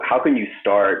how can you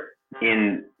start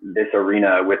in this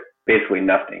arena with basically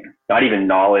nothing, not even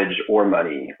knowledge or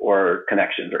money or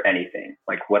connections or anything?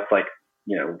 Like what's like,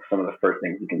 some of the first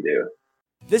things you can do?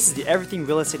 This is the Everything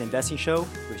Real Estate Investing Show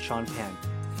with Sean Pan,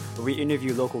 where we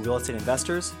interview local real estate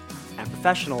investors and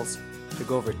professionals to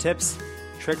go over tips,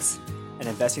 tricks, and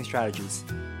investing strategies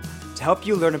to help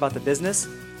you learn about the business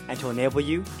and to enable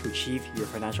you to achieve your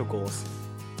financial goals.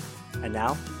 And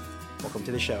now, welcome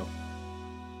to the show.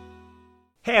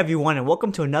 Hey everyone, and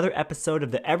welcome to another episode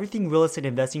of the Everything Real Estate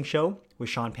Investing Show with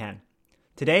Sean Pan.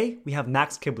 Today, we have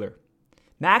Max Kibler.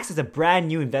 Max is a brand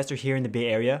new investor here in the Bay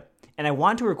Area, and I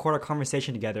want to record a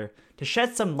conversation together to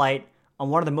shed some light on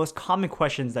one of the most common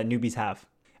questions that newbies have.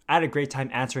 I had a great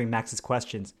time answering Max's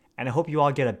questions, and I hope you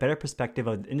all get a better perspective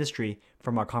of the industry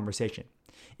from our conversation.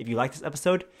 If you like this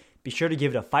episode, be sure to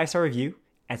give it a 5-star review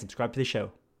and subscribe to the show.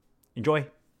 Enjoy.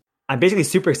 I'm basically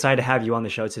super excited to have you on the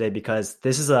show today because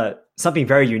this is something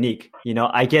very unique.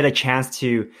 I get a chance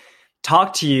to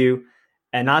talk to you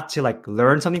and not to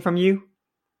learn something from you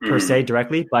per se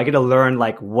directly, but I get to learn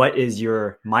what is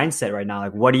your mindset right now?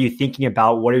 What are you thinking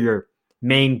about? What are your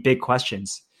main big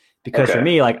questions? Because for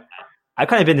me, I've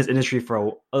kind of been in this industry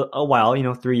for a while,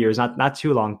 3 years, not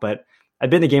too long, but I've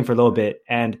been in the game for a little bit.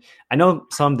 And I know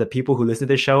some of the people who listen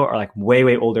to this show are way,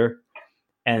 way older.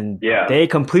 And they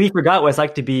completely forgot what it's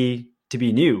like to be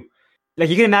new.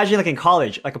 You can imagine in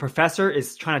college, a professor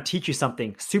is trying to teach you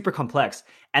something super complex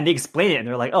and they explain it and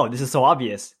they're like, oh, this is so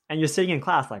obvious. And you're sitting in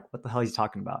class what the hell is he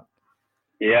talking about?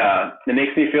 Yeah. It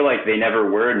makes me feel like they never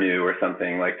were new or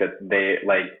something, they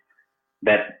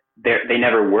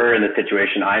never were in the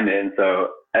situation I'm in. So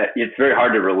it's very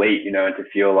hard to relate, and to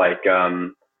feel like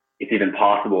it's even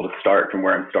possible to start from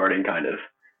where I'm starting kind of.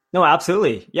 No,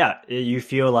 absolutely. Yeah. You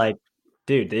feel like,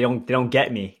 dude, they don't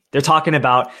get me. They're talking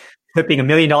about flipping $1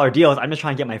 million deals. I'm just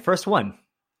trying to get my first one.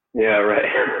 Yeah, right.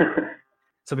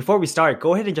 So before we start,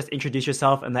 go ahead and just introduce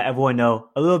yourself and let everyone know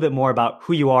a little bit more about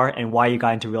who you are and why you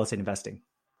got into real estate investing.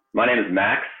 My name is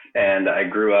Max, and I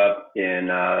grew up in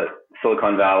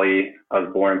Silicon Valley. I was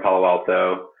born in Palo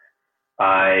Alto.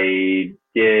 I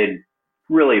did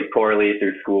really poorly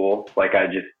through school. I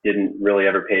just didn't really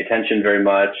ever pay attention very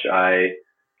much. I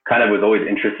kind of was always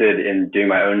interested in doing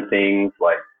my own things,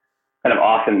 kind of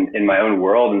off in my own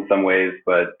world in some ways,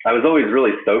 but I was always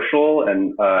really social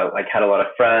and had a lot of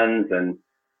friends and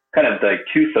kind of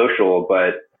too social,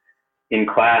 but in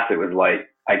class it was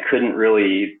I couldn't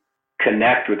really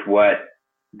connect with what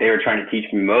they were trying to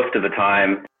teach me most of the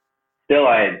time. Still,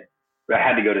 I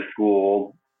had to go to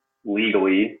school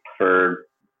legally for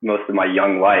most of my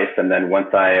young life, and then once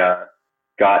I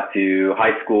got to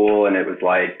high school and it was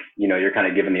you're kind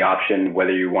of given the option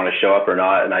whether you want to show up or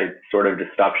not. And I sort of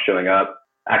just stopped showing up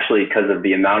actually because of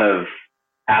the amount of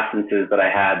absences that I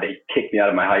had. They kicked me out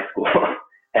of my high school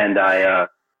and I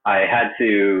had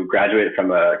to graduate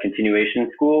from a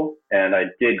continuation school, and I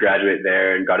did graduate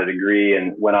there and got a degree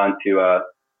and went on to a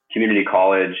community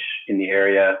college in the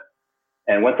area.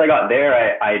 And once I got there,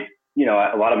 I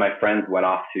a lot of my friends went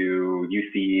off to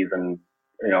UCs and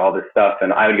all this stuff,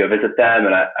 and I would go visit them.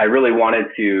 And I really wanted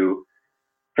to,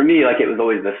 for me, it was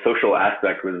always the social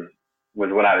aspect was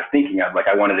what I was thinking of.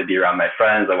 I wanted to be around my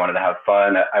friends. I wanted to have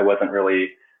fun. I wasn't really,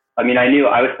 I knew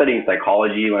I was studying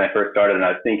psychology when I first started, and I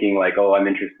was thinking I'm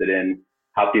interested in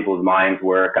how people's minds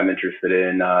work. I'm interested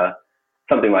in,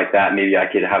 something like that. Maybe I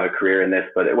could have a career in this,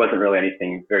 but it wasn't really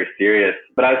anything very serious.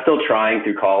 But I was still trying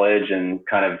through college and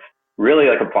kind of really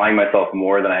applying myself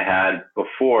more than I had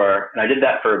before. And I did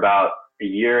that for about a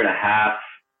year and a half.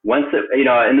 Once in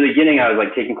the beginning, I was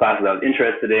taking classes I was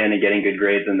interested in and getting good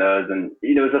grades in those. And,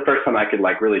 it was the first time I could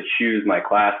really choose my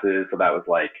classes. So that was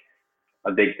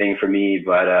a big thing for me.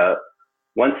 But,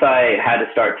 once I had to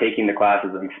start taking the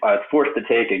classes, and I was forced to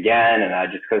take again, and I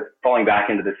just kept falling back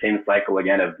into the same cycle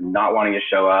again of not wanting to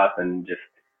show up and just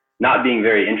not being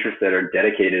very interested or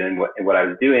dedicated in what I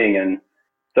was doing. And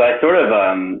so I sort of,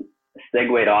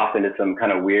 segued off into some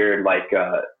kind of weird,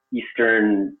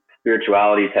 Eastern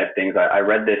spirituality type things. I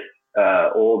read this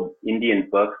old Indian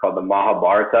book called the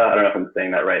Mahabharata. I don't know if I'm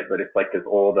saying that right, but it's this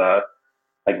old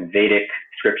Vedic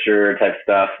scripture type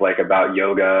stuff, about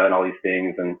yoga and all these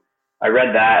things. And I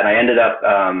read that, and I ended up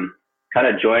kind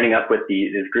of joining up with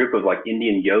this group of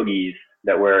Indian yogis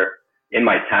that were in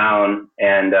my town,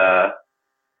 and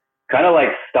kind of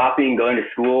stopping going to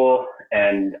school.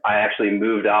 And I actually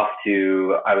moved off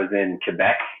I was in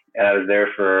Quebec, and I was there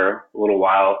for a little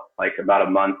while, about a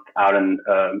month out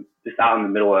just out in the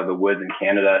middle of the woods in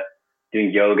Canada, doing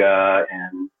yoga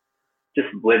and just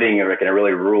living in a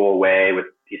really rural way with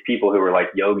these people who were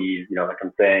yogis,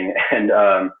 I'm saying. And,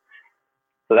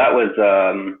 so that was,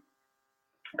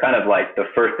 kind of like the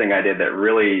first thing I did that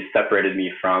really separated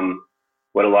me from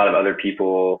what a lot of other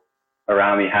people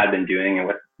around me had been doing and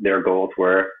what their goals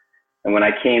were. And when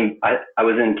I came, I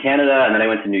was in Canada, and then I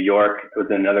went to New York. It was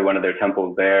another one of their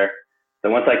temples there. So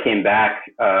once I came back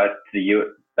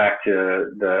back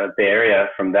to the Bay Area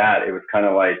from that, it was kind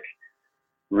of like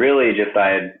really just I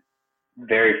had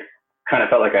very kind of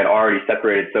felt like I'd already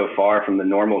separated so far from the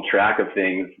normal track of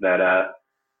things that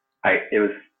it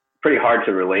was pretty hard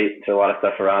to relate to a lot of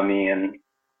stuff around me. And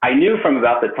I knew from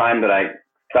about the time that I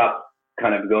stopped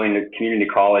kind of going to community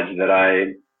college that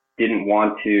I didn't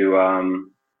want to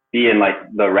be in like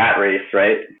the rat race,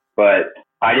 right? But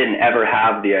I didn't ever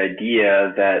have the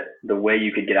idea that the way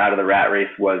you could get out of the rat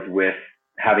race was with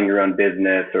having your own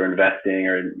business or investing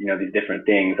or, these different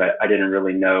things. I didn't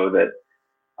really know that.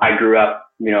 I grew up,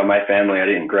 my family, I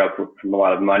didn't grow up from a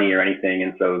lot of money or anything.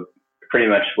 And so pretty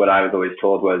much what I was always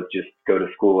told was just go to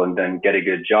school and then get a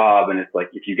good job. And it's like,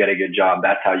 if you get a good job,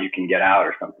 that's how you can get out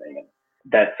or something. And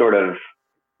that sort of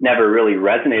never really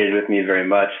resonated with me very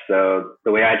much. So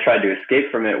the way I tried to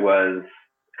escape from it was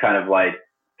kind of like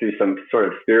through some sort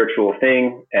of spiritual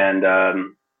thing. And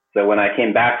so when I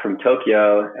came back from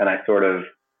Tokyo and I sort of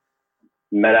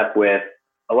met up with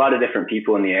a lot of different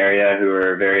people in the area who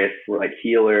are various like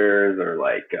healers or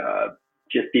like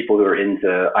just people who are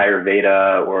into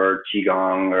Ayurveda or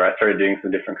Qigong, or I started doing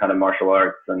some different kind of martial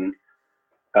arts and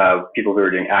people who are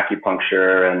doing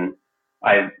acupuncture. And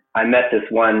I met this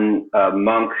one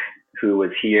monk who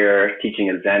was here teaching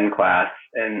a Zen class.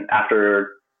 And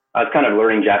after I was kind of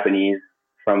learning Japanese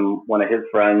from one of his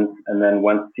friends, and then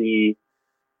once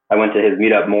I went to his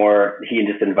meetup more, he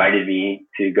just invited me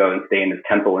to go and stay in his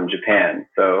temple in Japan.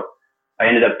 So I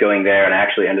ended up going there, and I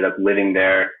actually ended up living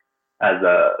there as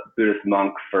a Buddhist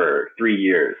monk for 3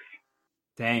 years.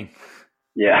 Dang.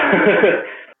 Yeah.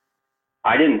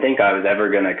 I didn't think I was ever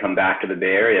going to come back to the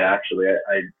Bay Area, actually.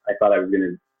 I thought I was going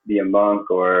to be a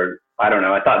monk, or I don't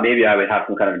know. I thought maybe I would have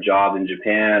some kind of job in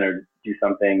Japan or do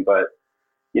something. But,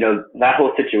 that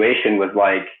whole situation was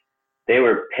like, they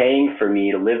were paying for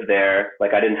me to live there.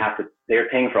 Like I didn't have to, they were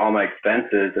paying for all my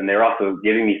expenses, and they were also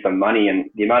giving me some money, and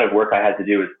the amount of work I had to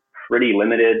do was pretty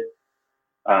limited.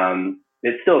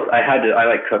 I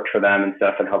like cooked for them and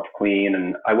stuff and helped clean.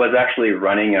 And I was actually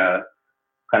running a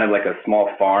kind of like a small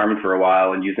farm for a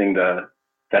while and using the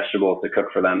vegetables to cook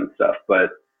for them and stuff,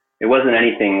 but it wasn't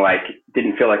anything like,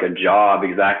 didn't feel like a job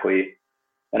exactly.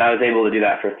 And I was able to do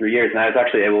that for 3 years. And I was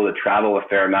actually able to travel a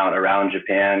fair amount around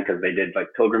Japan because they did like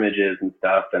pilgrimages and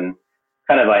stuff. And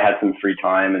kind of I had some free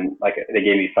time, and like they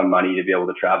gave me some money to be able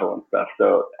to travel and stuff.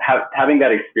 So having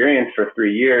that experience for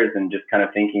 3 years and just kind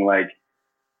of thinking like,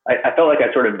 I felt like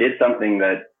I sort of did something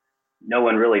that no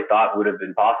one really thought would have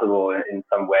been possible in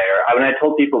some way. Or when I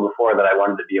told people before that I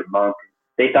wanted to be a monk,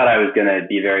 they thought I was going to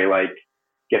be very like,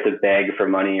 you have to beg for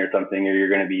money or something, or you're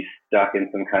going to be stuck in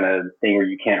some kind of thing where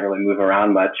you can't really move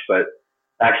around much. But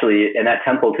actually in that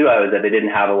temple too, I was that they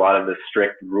didn't have a lot of the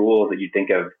strict rules that you think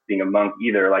of being a monk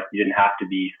either. Like you didn't have to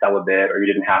be celibate, or you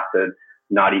didn't have to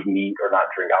not eat meat or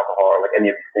not drink alcohol or like any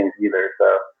of these things either.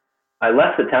 So I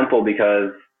left the temple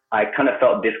because I kind of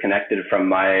felt disconnected from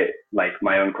my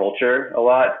own culture a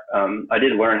lot. I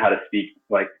did learn how to speak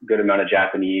like good amount of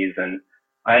Japanese, and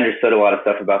I understood a lot of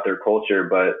stuff about their culture,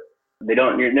 but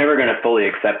you're never going to fully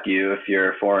accept you if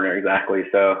you're a foreigner. Exactly.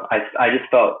 So I just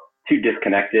felt too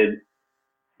disconnected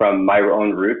from my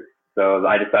own roots. So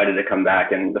I decided to come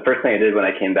back. And the first thing I did when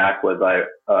I came back was I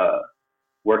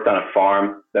worked on a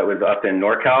farm that was up in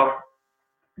NorCal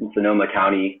in Sonoma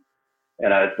County.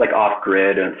 And I was like off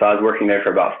grid. And so I was working there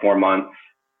for about 4 months.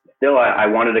 Still, I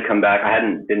wanted to come back. I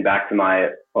hadn't been back to my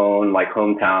own like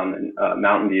hometown in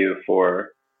Mountain View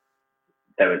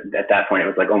at that point, it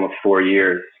was like almost 4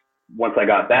 years. Once I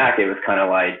got back, it was kind of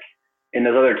like in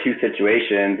those other two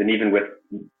situations, and even with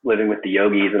living with the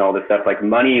yogis and all this stuff, like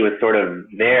money was sort of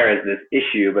there as this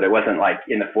issue, but it wasn't like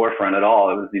in the forefront at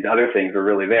all. It was these other things were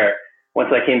really there.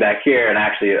 Once I came back here, and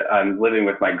actually I'm living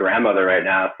with my grandmother right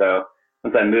now. So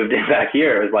once I moved in back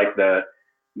here, it was like the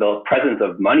presence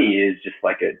of money is just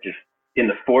like just in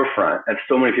the forefront of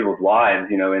so many people's lives,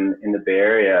 in the Bay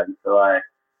Area. And so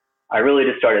I really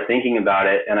just started thinking about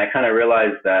it, and I kind of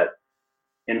realized that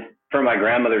for my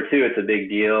grandmother too, it's a big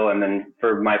deal. And then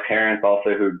for my parents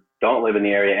also, who don't live in the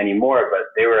area anymore, but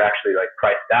they were actually like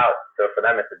priced out. So for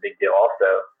them, it's a big deal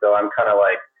also. So I'm kind of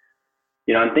like,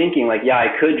 I'm thinking like, yeah,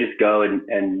 I could just go and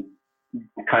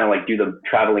kind of like do the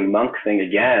traveling monk thing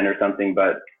again or something,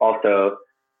 but also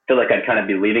feel like I'd kind of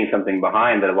be leaving something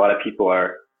behind that a lot of people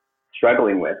are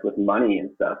struggling with money and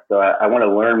stuff. So I want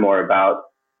to learn more about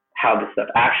how this stuff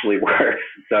actually works.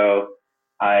 So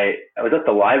I was at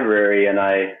the library, and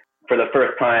I for the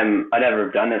first time, I never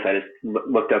have done this. I just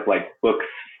looked up like books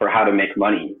for how to make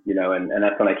money, and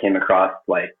that's when I came across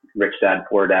like Rich Dad,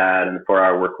 Poor Dad and the 4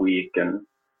 Hour Work Week and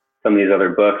some of these other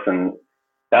books. And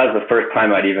that was the first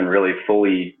time I'd even really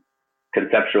fully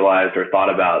conceptualized or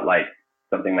thought about like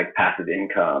something like passive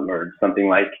income or something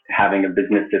like having a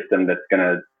business system that's going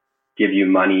to give you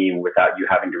money without you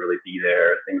having to really be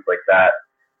there, things like that.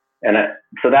 And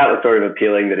so that was sort of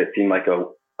appealing, that it seemed like a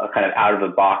kind of out of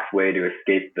the box way to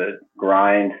escape the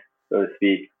grind, so to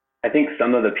speak. I think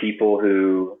some of the people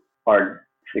who are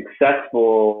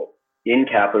successful in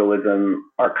capitalism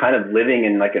are kind of living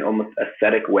in like an almost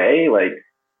ascetic way. Like,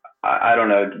 I don't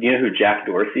know. Do you know who Jack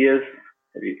Dorsey is?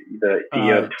 The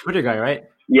CEO of Twitter guy, right?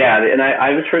 Yeah. And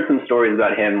I just heard some stories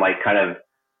about him, like kind of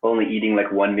only eating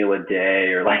like one meal a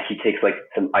day, or like he takes like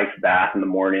some ice bath in the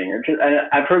morning, or just,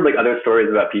 I've heard like other stories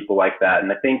about people like that.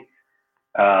 And I think,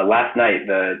 last night,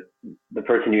 the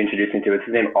person you introduced me to, is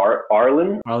his name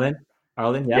Arlen? Arlen,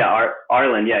 yeah. Yeah,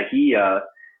 Arlen. Yeah,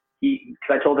 because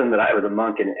I told him that I was a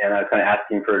monk, and I was kind of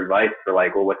asking him for advice for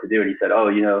like, well, what to do. And he said,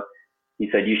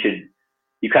 he said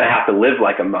you kind of have to live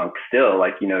like a monk still,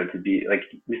 like, to be like,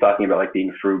 he was talking about like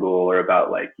being frugal, or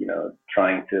about like,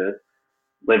 trying to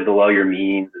live below your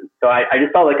means. And so I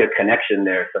just felt like a connection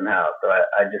there somehow. So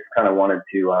I just kind of wanted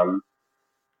to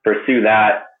pursue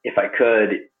that if I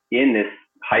could in this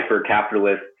hyper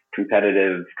capitalist,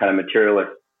 competitive, kind of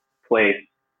materialist place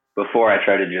before I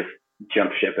try to just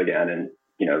jump ship again and,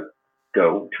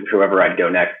 go to whoever I'd go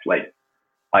next, like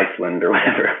Iceland or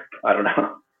whatever. I don't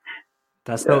know.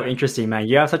 That's so interesting, man.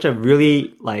 You have such a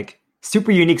really like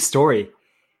super unique story.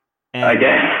 And I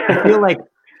guess.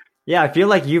 I feel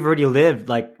like you've already lived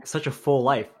like such a full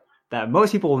life that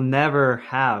most people will never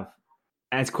have.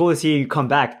 And it's cool to see you come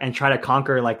back and try to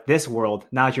conquer like this world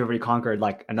now that you've already conquered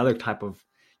like another type of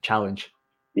challenge.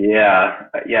 Yeah.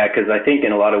 Because I think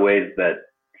in a lot of ways that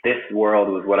this world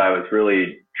was what I was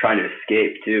really trying to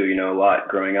escape too. A lot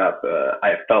growing up,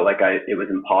 I felt like it was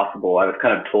impossible. I was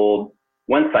kind of told,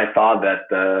 once I saw that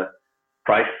the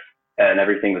price and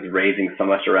everything was raising so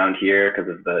much around here because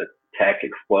of the tech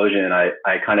explosion,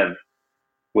 I kind of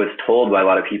was told by a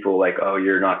lot of people like, oh,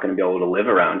 you're not going to be able to live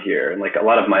around here. And like a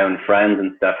lot of my own friends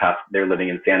and stuff they're living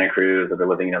in Santa Cruz, or they're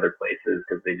living in other places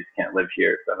because they just can't live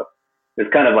here. So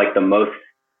it's kind of like the most,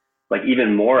 like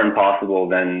even more impossible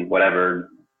than whatever,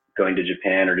 going to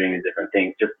Japan or doing different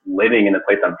things. Just living in the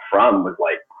place I'm from was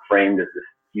like framed as this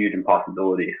huge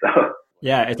impossibility. So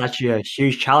yeah, it's actually a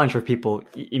huge challenge for people.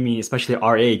 I mean, especially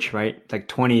our age, right? Like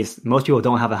 20s. Most people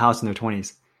don't have a house in their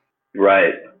 20s.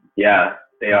 Right. Yeah.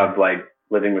 They have like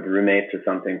living with roommates or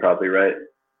something, probably, right?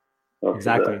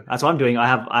 Exactly. That's what I'm doing. I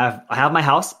have my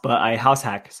house, but I house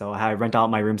hack, so I rent out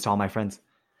my rooms to all my friends.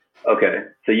 Okay.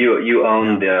 So you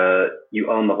own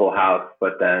the whole house,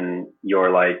 but then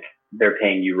you're like, they're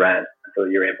paying you rent, so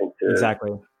you're able to.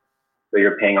 Exactly. So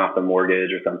you're paying off the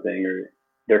mortgage or something, or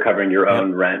they're covering your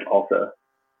own rent also.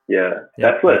 Yeah.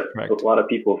 That's what a lot of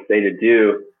people say to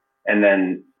do. And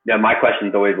then my question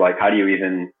is always like, how do you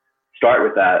even start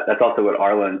with that? That's also what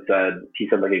Arlen said. He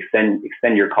said like extend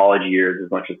your college years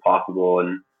as much as possible,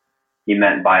 and he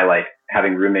meant by like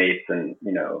having roommates and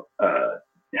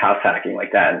house hacking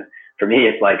like that. And for me,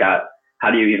 it's like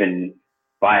how do you even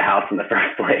buy a house in the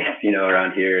first place?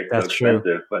 Around here it's That's so expensive,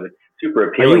 true. but it's super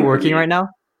appealing. Are you working right now?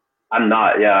 I'm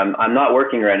not. Yeah, I'm not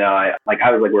working right now. I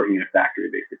was like working in a factory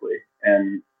basically,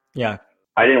 and yeah,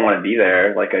 I didn't want to be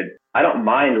there. Like I don't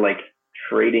mind like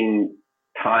trading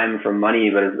time for money,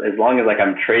 but as long as like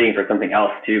I'm trading for something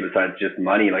else too besides just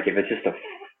money, like if it's just a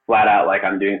flat out like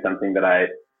I'm doing something that I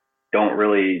don't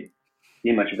really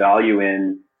see much value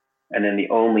in, and then the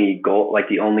only goal, like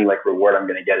the only like reward I'm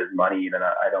going to get is money, then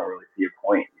I don't really see a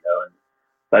point, And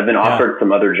so I've been offered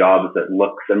some other jobs that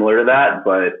look similar to that,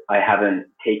 but I haven't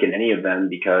taken any of them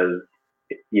because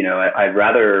I'd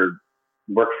rather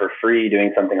work for free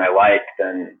doing something I like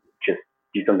than just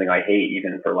do something I hate,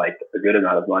 even for like a good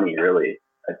amount of money, really.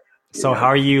 So how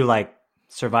are you like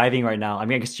surviving right now? I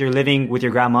mean, I guess you're living with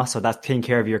your grandma, so that's taking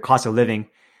care of your cost of living.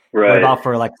 Right. What about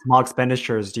for like small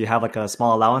expenditures? Do you have like a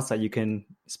small allowance that you can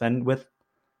spend with?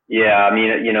 Yeah, I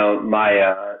mean,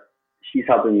 my she's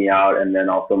helping me out, and then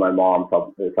also my mom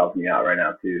is helping me out right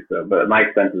now too. So, but my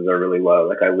expenses are really low.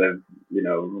 Like I live,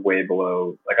 way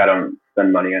below. Like I don't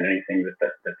spend money on anything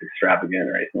that's extravagant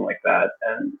or anything like that.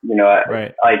 And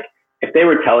right. Like if they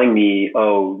were telling me,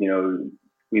 oh,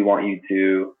 we want you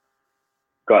to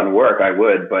go out and work, I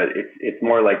would. But it's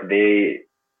more like they,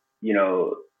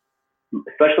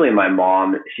 especially my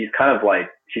mom, she's kind of like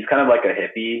a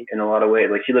hippie in a lot of ways.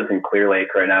 Like she lives in Clear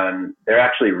Lake right now, and they're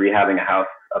actually rehabbing a house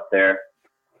up there.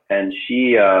 And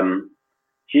she's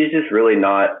just really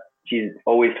not she's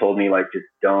always told me like, just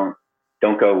don't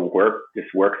go work,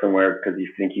 just work somewhere because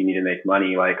you think you need to make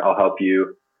money. Like, I'll help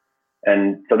you.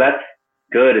 And so that's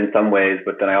good in some ways,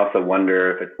 but then I also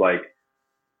wonder if it's like,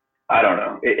 I don't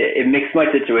know. It makes my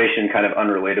situation kind of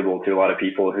unrelatable to a lot of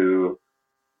people who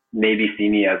maybe see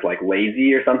me as like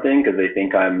lazy or something because they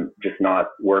think I'm just not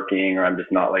working or I'm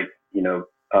just not like,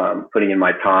 putting in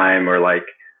my time or like,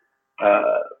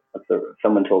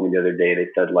 someone told me the other day, they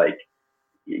said like,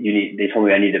 they told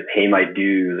me I need to pay my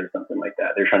dues or something like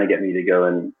that. They're trying to get me to go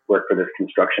and work for this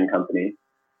construction company.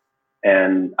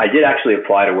 And I did actually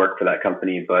apply to work for that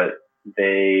company, but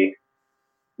they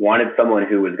wanted someone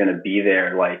who was going to be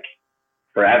there like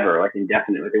forever, like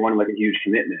indefinitely. They wanted like a huge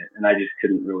commitment, and I just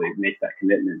couldn't really make that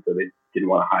commitment, so they didn't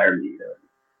want to hire me.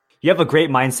 You have a great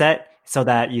mindset so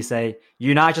that you say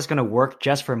you're not just going to work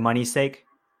just for money's sake.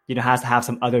 You know, it has to have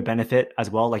some other benefit as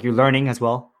well. Like you're learning as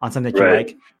well on something that you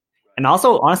like. And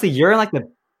also, honestly, you're in like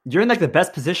the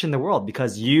best position in the world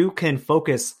because you can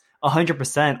focus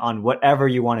 100% on whatever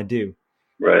you want to do.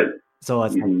 Right. So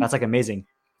that's like amazing.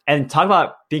 And talk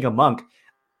about being a monk.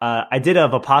 I did a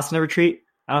Vipassana retreat.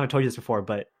 I don't know if I told you this before,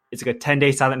 but it's like a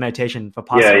 10-day silent meditation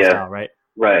Vipassana style, right?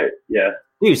 Right. Yeah.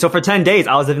 Dude, so for 10 days,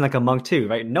 I was living like a monk too,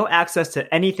 right? No access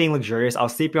to anything luxurious. I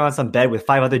was sleeping on some bed with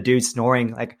 5 other dudes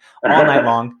snoring like all night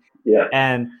long. Yeah.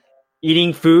 And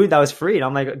eating food that was free. And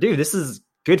I'm like, dude, this is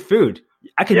good food.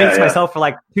 I could make this myself for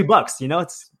like $2. You know,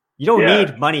 you don't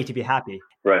need money to be happy.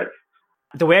 Right.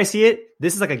 The way I see it,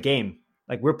 this is like a game.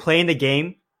 Like we're playing the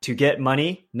game to get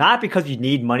money, not because you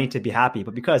need money to be happy,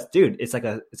 but because, dude, it's like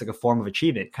a form of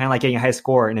achievement, kind of like getting a high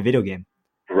score in a video game.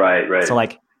 Right. So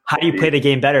like, how do you play the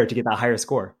game better to get that higher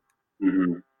score?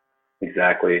 Mm-hmm.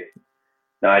 Exactly.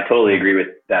 No, I totally agree with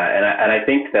that, and I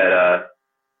think that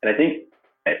and I think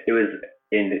it was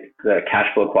in the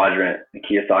Cash Flow Quadrant, the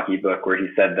Kiyosaki book, where he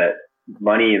said that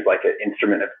money is like an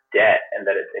instrument of debt, and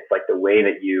that it's like the way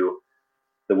you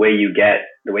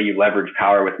leverage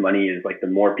power with money is like the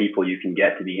more people you can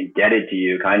get to be indebted to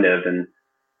you, kind of. And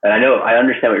I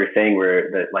understand what you're saying,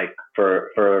 where that like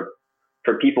for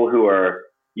people who are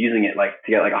using it like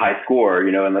to get like a high score,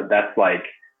 and that's like,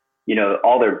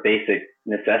 all their basic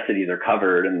necessities are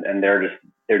covered, and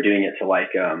they're doing it to like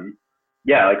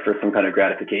like for some kind of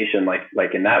gratification,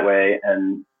 like in that way.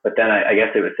 But then I guess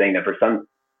it was saying that for some,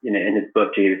 in his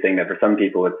book, he was saying that for some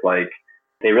people it's like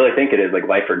they really think it is like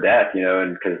life or death,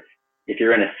 and because if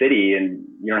you're in a city and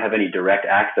you don't have any direct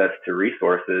access to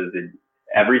resources, and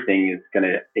everything is going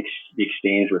to be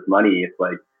exchanged with money, it's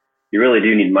like you really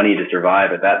do need money to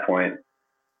survive at that point.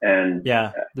 And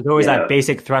there's always that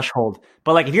basic threshold.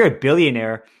 But like if you're a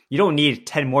billionaire, you don't need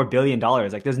 $10 billion.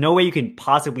 Like there's no way you can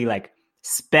possibly like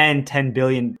spend 10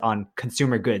 billion on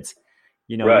consumer goods.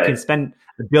 You can spend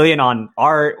 $1 billion on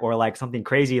art or like something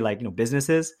crazy like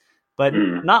businesses, but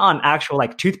not on actual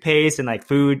like toothpaste and like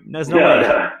food. There's no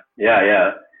way.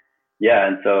 Yeah.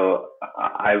 And so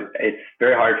it's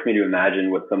very hard for me to imagine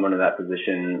what someone in that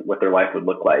position, what their life would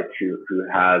look like, who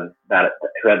had that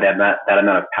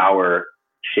amount of power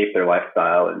shape their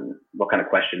lifestyle, and what kind of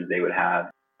questions they would have.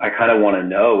 I kind of want to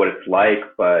know what it's like,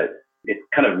 but it's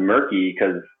kind of murky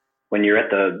because when you're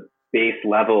at the base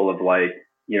level of like,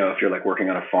 if you're like working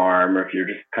on a farm, or if you're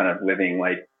just kind of living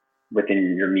like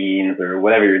within your means or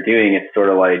whatever you're doing, it's sort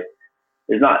of like,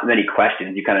 there's not many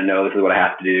questions. You kind of know, this is what I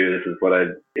have to do. This is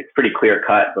it's pretty clear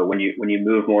cut. But when you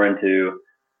move more into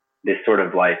this sort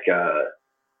of like,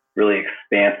 really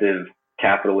expansive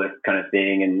capitalist kind of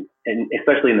thing, and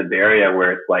especially in the Bay Area,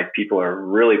 where it's like people are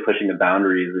really pushing the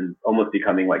boundaries and almost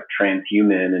becoming like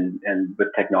transhuman and with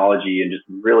technology, and just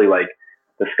really like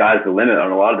the sky's the limit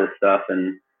on a lot of this stuff.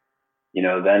 And,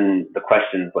 then the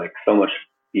question's like so much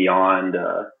beyond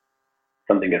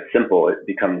something that's simple. It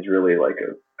becomes really like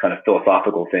a kind of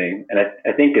philosophical thing. And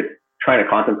I think it's trying to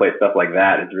contemplate stuff like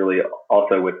that is really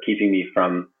also what's keeping me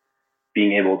from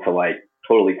being able to like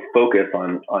totally focus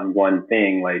on one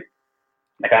thing. Like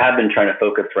I have been trying to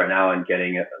focus right now on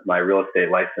getting my real estate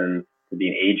license to be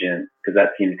an agent, because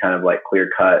that seemed kind of like clear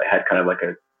cut, had kind of like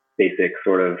a basic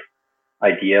sort of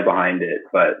idea behind it.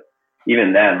 But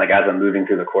even then, like as I'm moving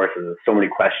through the courses, so many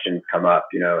questions come up,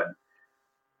 and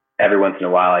every once in a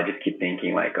while I just keep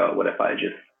thinking like, oh, what if I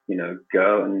just,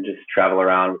 go and just travel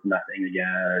around with nothing again,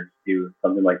 or do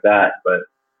something like that. But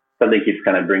something keeps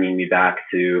kind of bringing me back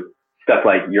to stuff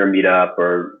like your meetup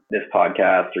or this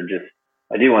podcast, or just,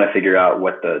 I do want to figure out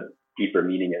what the deeper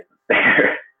meaning is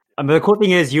there. The cool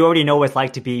thing is you already know what it's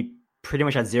like to be pretty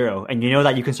much at zero, and you know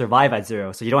that you can survive at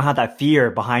zero. So you don't have that fear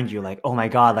behind you, like, oh my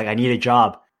God, like I need a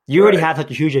job. You already have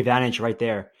such a huge advantage right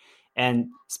there. And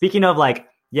speaking of like,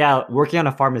 working on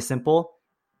a farm is simple,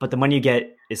 but the money you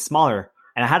get is smaller.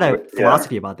 And I had a Yeah.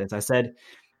 philosophy about this. I said,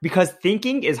 because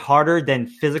thinking is harder than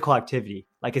physical activity.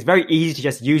 Like it's very easy to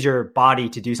just use your body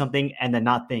to do something and then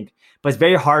not think. But it's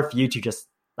very hard for you to just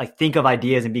like think of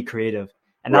ideas and be creative.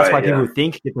 And that's Right, why people yeah. who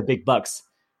think get the big bucks.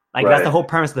 Like that's the Right. whole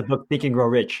premise of the book, Think and Grow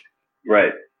Rich.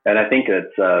 Right. And I think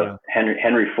it's Yeah.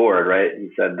 Henry Ford, right?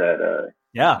 He said that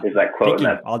Yeah. there's that quote Thinking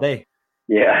in that, all day.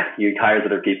 yeah, he hires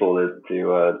other people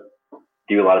to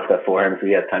do a lot of stuff for him, so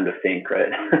he has time to think,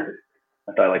 right?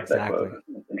 I thought I liked that Exactly. quote.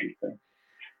 That's interesting.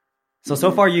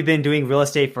 So far you've been doing real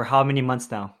estate for how many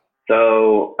months now?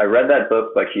 So I read that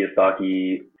book by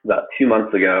Kiyosaki about 2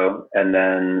 months ago, and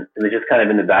then it was just kind of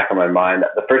in the back of my mind.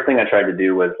 The first thing I tried to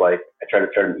do was I tried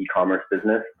to start an e-commerce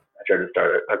business. I tried to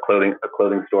start a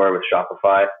clothing store with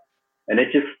Shopify, and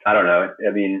it just, I don't know.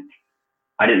 I mean,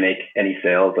 I didn't make any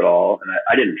sales at all, and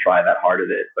I didn't try that hard at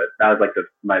it. But that was like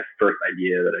my first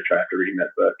idea that I tried after reading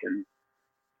that book. And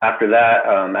after that,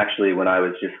 actually, when I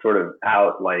was just sort of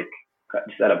out,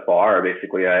 just at a bar,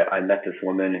 basically, I met this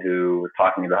woman who was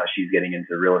talking about how she's getting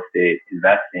into real estate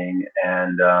investing,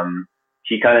 and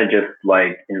she kind of just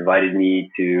invited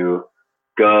me to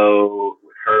go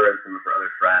with her and some of her other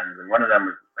friends. And one of them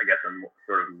was, I guess,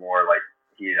 sort of more like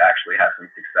he had actually had some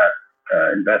success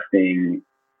investing.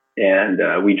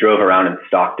 And we drove around in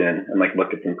Stockton and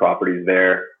looked at some properties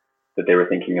there that they were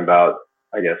thinking about,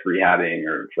 I guess, rehabbing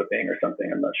or flipping or something.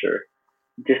 I'm not sure.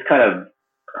 Just kind of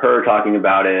her talking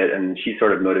about it, and she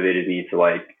sort of motivated me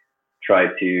to try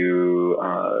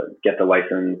to get the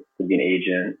license to be an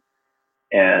agent.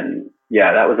 And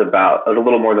yeah, that was a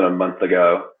little more than a month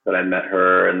ago that I met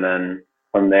her. And then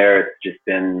from there, it's just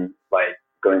been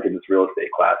going through this real estate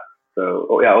class. So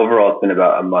overall, it's been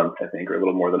about a month, I think, or a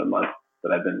little more than a month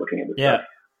that I've been looking at this stuff.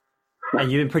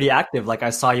 And you've been pretty active. Like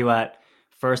I saw you at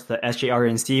first the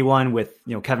SJRNC one with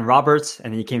Kevin Roberts,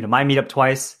 and then you came to my meetup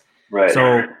twice. Right.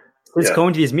 So since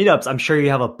going to these meetups, I'm sure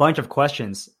you have a bunch of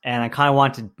questions, and I kind of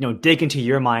want to dig into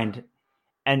your mind.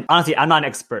 And honestly, I'm not an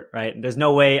expert, right? There's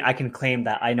no way I can claim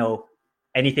that I know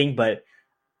anything, but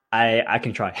I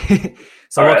can try.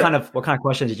 So what kind of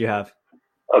questions did you have?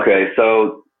 Okay,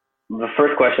 so the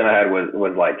first question I had was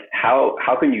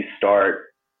how can you start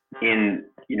in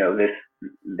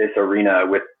this arena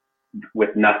with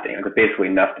nothing, with basically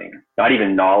nothing, not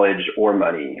even knowledge or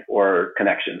money or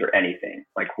connections or anything.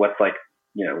 What's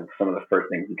some of the first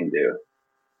things you can do?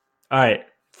 All right.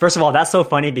 First of all, that's so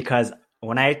funny because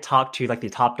when I talk to the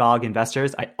top dog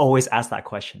investors, I always ask that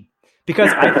question because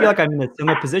I feel like I'm in a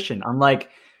similar position. I'm like,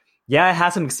 yeah, I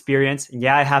have some experience.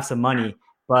 Yeah, I have some money,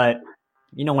 but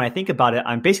when I think about it,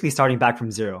 I'm basically starting back from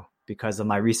zero because of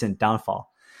my recent downfall.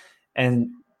 And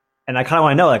I kind of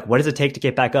want to know, what does it take to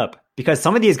get back up? Because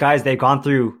some of these guys, they've gone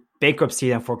through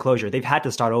bankruptcy and foreclosure. They've had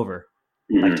to start over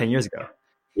 10 years ago.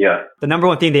 Yeah. The number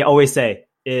one thing they always say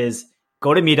is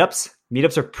go to meetups.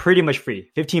 Meetups are pretty much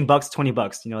free. $15,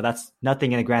 $20. That's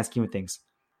nothing in the grand scheme of things.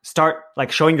 Start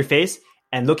showing your face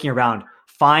and looking around.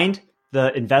 Find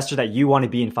the investor that you want to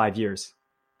be in 5 years.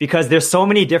 Because there's so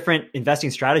many different investing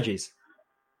strategies.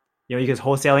 There's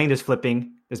wholesaling, there's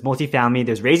flipping, there's multifamily,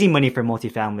 there's raising money for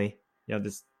multifamily,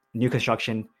 there's new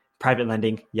construction, private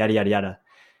lending, yada, yada, yada.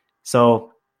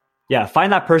 So yeah,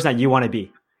 find that person that you want to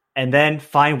be and then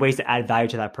find ways to add value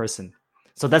to that person.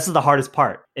 So this is the hardest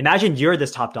part. Imagine you're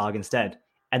this top dog instead.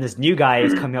 And this new guy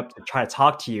is coming up to try to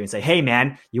talk to you and say, hey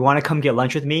man, you want to come get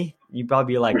lunch with me? You'd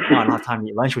probably be like, no, I don't have time to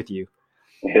eat lunch with you.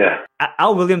 Yeah.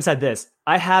 Al Williams said this,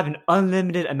 I have an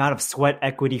unlimited amount of sweat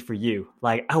equity for you.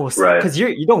 I will, because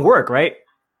you don't work, right?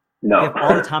 No. You have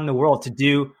all the time in the world to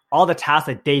do all the tasks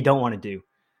that they don't want to do.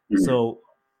 Mm-hmm. So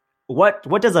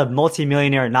what does a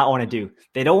multimillionaire not want to do?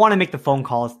 They don't want to make the phone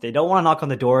calls. They don't want to knock on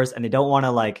the doors, and they don't want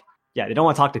to they don't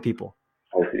want to talk to people.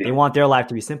 They want their life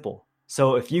to be simple.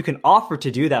 So if you can offer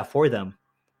to do that for them,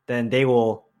 then they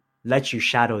will let you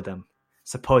shadow them,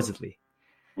 supposedly.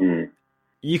 Mm.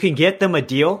 You can get them a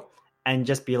deal and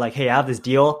just be like, hey, I have this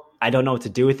deal. I don't know what to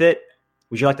do with it.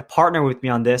 Would you like to partner with me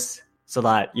on this so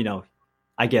that,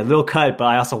 I get a little cut, but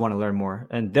I also want to learn more?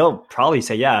 And they'll probably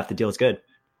say, yeah, if the deal is good.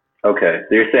 Okay.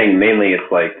 So you're saying mainly it's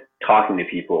talking to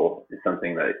people is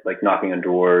something that knocking on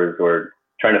doors or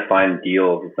trying to find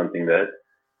deals is something that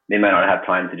they might not have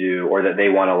time to do, or that they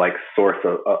want to source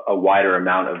a wider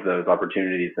amount of those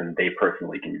opportunities than they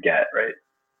personally can get, right?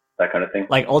 That kind of thing.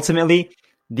 Ultimately,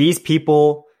 these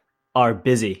people are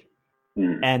busy.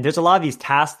 And there's a lot of these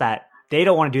tasks that they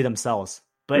don't want to do themselves,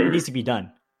 but it needs to be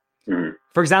done.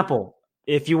 For example,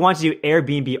 if you want to do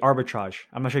Airbnb arbitrage,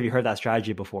 I'm not sure if you heard that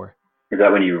strategy before. Is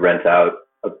that when you rent out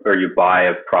or you buy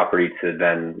a property to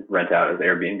then rent out as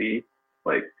Airbnb?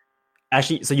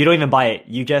 Actually, so you don't even buy it.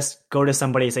 You just go to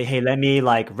somebody and say, hey, let me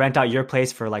rent out your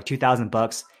place for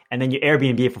 $2,000 and then you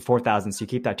Airbnb it for 4,000. So you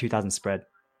keep that 2,000 spread.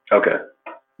 Okay.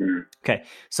 Mm-hmm. Okay.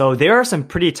 So there are some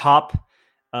pretty top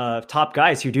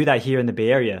guys who do that here in the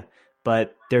Bay Area,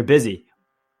 but they're busy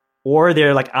or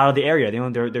they're like out of the area.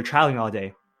 They're traveling all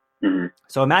day. Mm-hmm.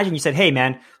 So imagine you said, hey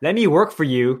man, let me work for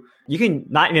you. You can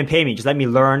not even pay me. Just let me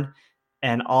learn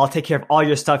and I'll take care of all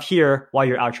your stuff here while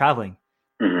you're out traveling.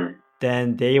 Mm-hmm.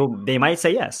 Then they might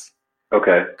say yes.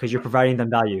 Okay. Because you're providing them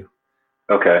value.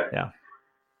 Okay.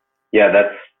 Yeah,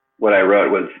 that's what I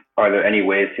wrote was, are there any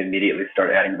ways to immediately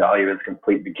start adding value as a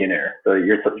complete beginner? So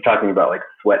you're talking about like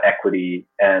sweat equity,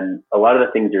 and a lot of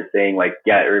the things you're saying, like,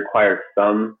 yeah, it requires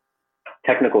some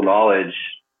technical knowledge,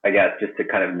 I guess, just to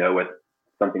kind of know what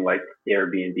something like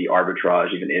Airbnb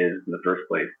arbitrage even is in the first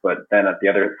place. But then at the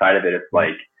other side of it, it's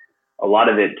like a lot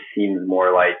of it seems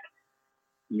more like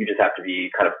you just have to be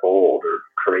kind of bold or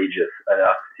courageous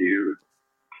enough to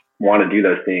want to do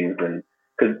those things. And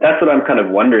because that's what I'm kind of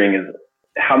wondering is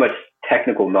how much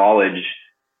technical knowledge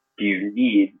do you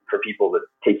need for people to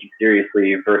take you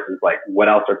seriously versus like what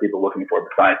else are people looking for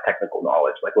besides technical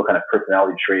knowledge? Like what kind of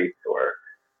personality traits or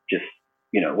just,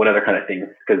 what other kind of things?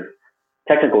 Because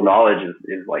technical knowledge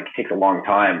is like takes a long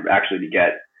time actually to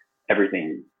get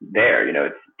everything there.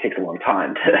 It takes a long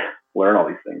time to learn all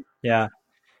these things. Yeah.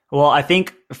 Well, I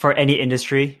think for any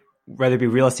industry, whether it be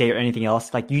real estate or anything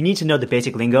else, like you need to know the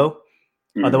basic lingo.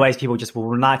 Mm-hmm. Otherwise, people just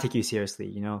will not take you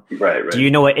seriously. Right. Do you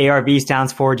know what ARV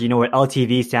stands for? Do you know what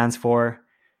LTV stands for?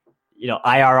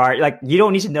 IRR. Like you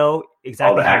don't need to know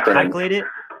exactly how to calculate it.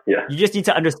 Yeah. You just need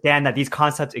to understand that these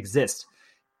concepts exist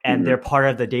and mm-hmm. they're part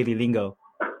of the daily lingo.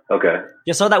 Okay.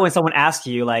 Just so that when someone asks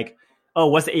you, like, "Oh,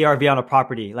 what's the ARV on a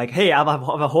property?" Like, "Hey, I have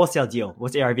a wholesale deal.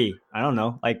 What's ARV?" I don't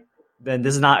know. Like, then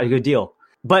this is not a good deal.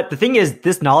 But the thing is,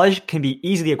 this knowledge can be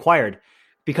easily acquired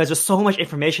because there's so much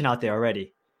information out there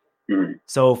already. Mm-hmm.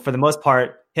 So for the most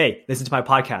part, hey, listen to my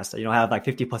podcast. I have like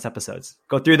 50 plus episodes.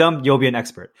 Go through them. You'll be an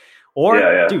expert.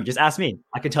 Or dude, just ask me.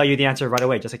 I can tell you the answer right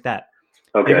away, just like that.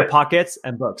 Okay. Bigger pockets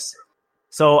and books.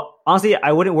 So honestly,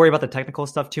 I wouldn't worry about the technical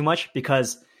stuff too much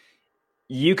because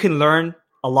you can learn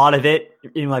a lot of it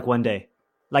in like one day.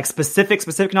 Like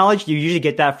specific knowledge, you usually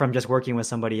get that from just working with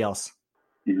somebody else.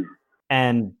 Mm-hmm.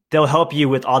 And they'll help you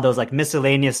with all those like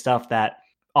miscellaneous stuff that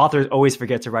authors always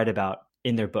forget to write about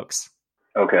in their books.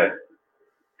 Okay.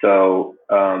 So,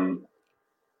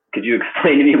 could you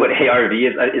explain to me what ARV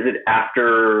is? Is it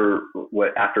after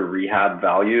rehab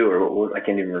value or I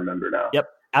can't even remember now. Yep.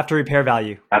 After repair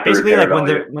value. Basically like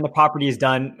value. when the property is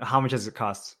done, how much does it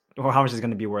cost or how much is it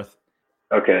going to be worth?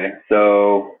 Okay.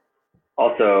 So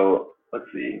also, let's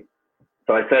see.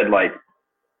 So I said like,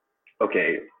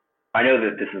 okay, I know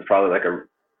that this is probably like a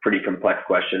pretty complex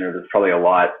question or there's probably a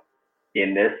lot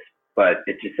in this, but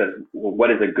it just says, well,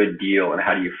 what is a good deal and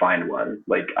how do you find one?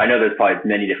 Like, I know there's probably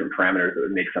many different parameters that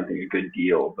would make something a good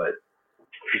deal, but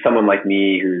for someone like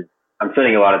me I'm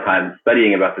spending a lot of time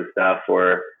studying about this stuff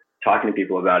or talking to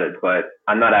people about it, but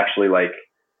I'm not actually like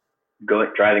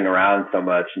driving around so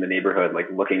much in the neighborhood, like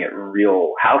looking at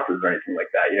real houses or anything like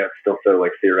that. It's still so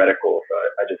like theoretical. So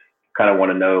I just kind of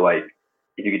want to know, like,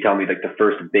 if you could tell me like the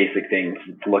first basic things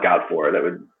to look out for that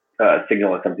would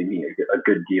signal as something being a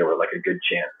good deal or like a good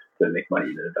chance to make money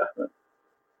in an investment.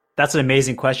 That's an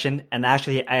amazing question. And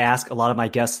actually, I ask a lot of my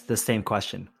guests the same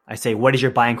question. I say, what is your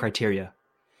buying criteria?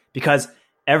 Because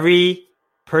every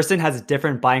person has a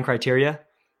different buying criteria.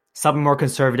 Some are more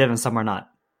conservative and some are not.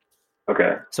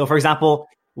 Okay. So for example,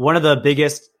 one of the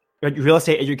biggest real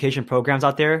estate education programs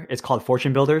out there is called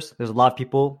Fortune Builders. There's a lot of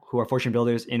people who are fortune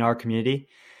builders in our community.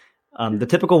 The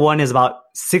typical one is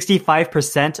about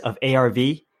 65% of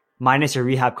ARV minus your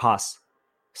rehab costs.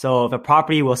 So if a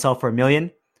property will sell for $1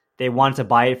 million, they want to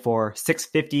buy it for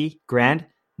 $650,000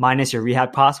 minus your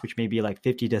rehab costs, which may be like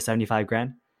 $50,000 to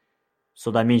 $75,000.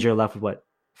 So that means you're left with what,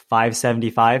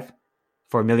 $575,000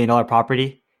 for $1 million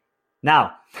property.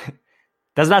 Now,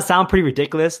 doesn't that sound pretty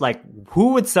ridiculous? Like,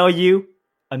 who would sell you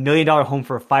 $1 million home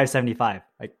for $575,000?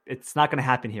 Like, it's not going to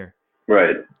happen here.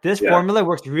 Right. This formula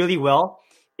works really well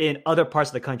in other parts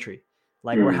of the country,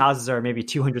 like where houses are maybe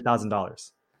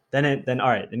 $200,000. Then all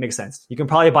right, it makes sense. You can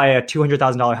probably buy a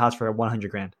 $200,000 house for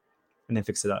 $100,000 and then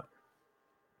fix it up.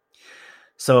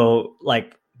 So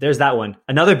like, there's that one.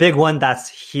 Another big one that's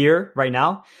here right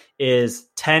now is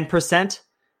 10%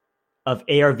 of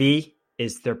ARV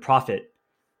is their profit.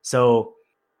 So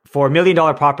for $1 million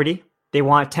property, they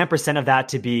want 10% of that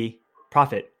to be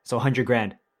profit. So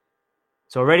 $100,000.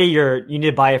 So already you need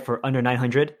to buy it for under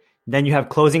 $900,000. Then you have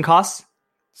closing costs.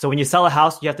 So when you sell a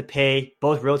house, you have to pay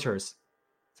both realtors.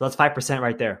 So that's 5%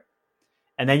 right there.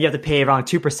 And then you have to pay around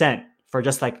 2% for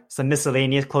just like some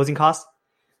miscellaneous closing costs.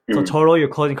 So total, your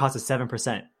closing cost is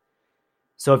 7%.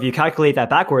 So if you calculate that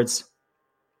backwards,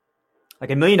 like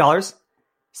 $1 million,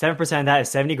 7% of that is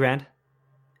 70 grand.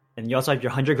 And you also have your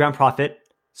 100 grand profit.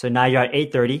 So now you're at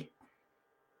 830.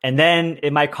 And then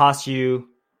it might cost you,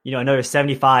 another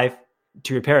 75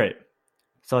 to repair it.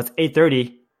 So it's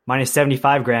 830 minus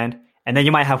 75 grand. And then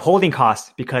you might have holding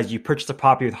costs because you purchased the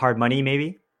property with hard money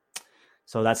maybe.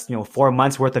 So that's, 4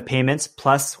 months worth of payments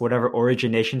plus whatever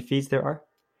origination fees there are.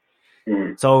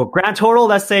 Mm. So grand total,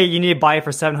 let's say you need to buy it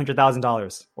for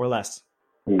 $700,000 or less.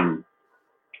 Mm.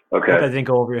 Okay. Hope that didn't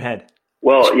go over your head.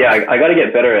 Well, yeah, I got to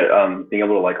get better at being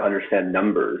able to like understand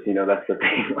numbers. That's the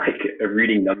thing, like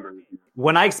reading numbers.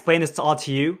 When I explained this all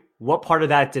to you, what part of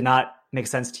that did not make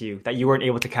sense to you that you weren't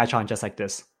able to catch on just like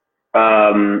this?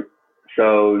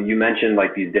 So you mentioned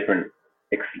like these different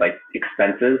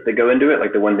expenses that go into it.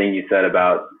 Like the one thing you said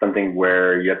about something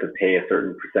where you have to pay a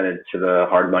certain percentage to the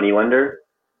hard money lender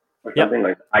or something.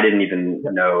 Like I didn't even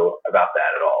know about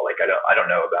that at all. Like I don't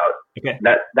know about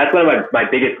that. That's one of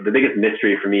the biggest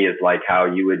mystery for me is like how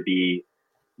you would be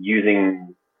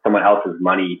using someone else's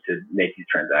money to make these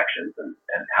transactions and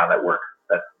how that works.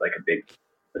 That's like a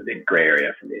big gray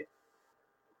area for me.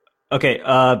 Okay.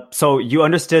 So you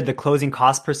understood the closing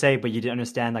costs per se, but you didn't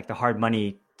understand like the hard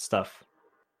money stuff.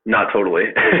 Not totally.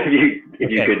 if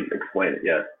you could explain it.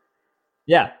 Yeah.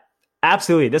 Yeah,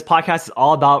 absolutely. This podcast is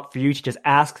all about for you to just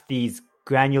ask these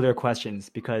granular questions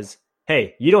because,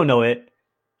 hey, you don't know it.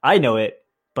 I know it,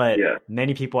 but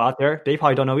many people out there, they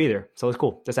probably don't know either. So it's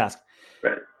cool. Just ask.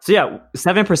 Right. So yeah,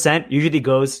 7% usually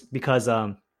goes because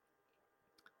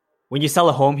when you sell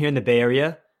a home here in the Bay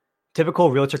Area,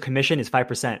 typical realtor commission is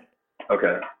 5%.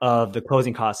 Okay. Of the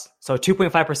closing costs. So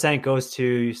 2.5% goes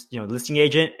to listing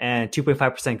agent and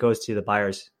 2.5% goes to the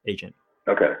buyer's agent.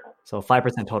 Okay. So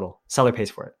 5% total. Seller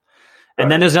pays for it. And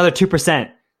then there's another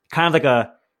 2%, kind of like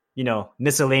a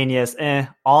miscellaneous,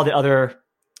 all the other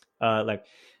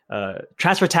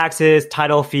transfer taxes,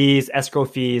 title fees, escrow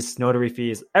fees, notary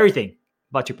fees, everything,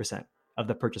 about 2% of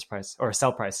the purchase price or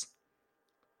sell price.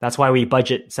 That's why we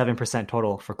budget 7%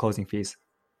 total for closing fees.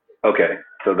 Okay.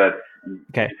 So that's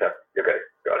okay. Okay,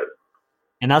 got it.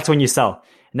 And that's when you sell.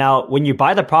 Now, when you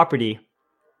buy the property,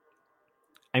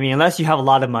 I mean, unless you have a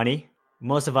lot of money,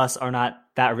 most of us are not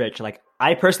that rich. Like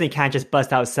I personally can't just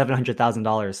bust out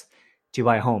 $700,000 to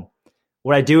buy a home.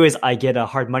 What I do is I get a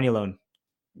hard money loan.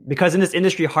 Because in this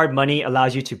industry, hard money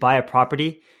allows you to buy a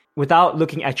property without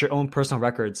looking at your own personal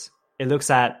records. It looks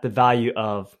at the value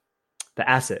of the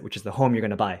asset, which is the home you're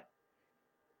going to buy.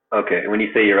 Okay. When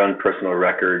you say your own personal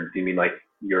record, do you mean like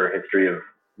your history of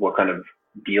what kind of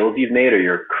deals you've made or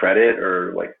your credit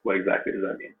or like what exactly does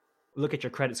that mean? Look at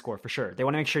your credit score for sure. They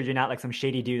want to make sure you're not like some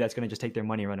shady dude that's going to just take their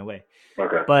money and run away.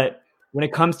 Okay. But when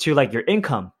it comes to like your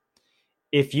income,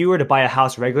 if you were to buy a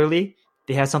house regularly,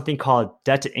 they have something called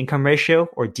debt to income ratio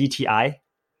or DTI.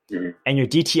 Mm-hmm. And your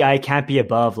DTI can't be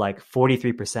above like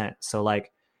 43%. So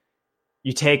like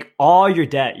you take all your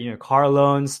debt, car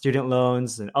loans, student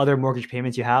loans, and other mortgage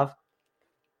payments you have,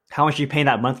 how much are you paying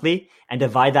that monthly, and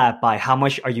divide that by how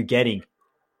much are you getting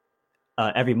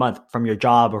every month from your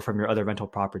job or from your other rental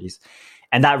properties.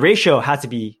 And that ratio has to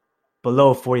be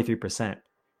below 43%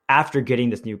 after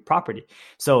getting this new property.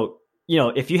 So,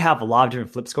 if you have a lot of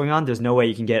different flips going on, there's no way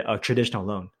you can get a traditional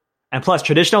loan. And plus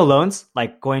traditional loans,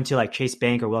 like going to like Chase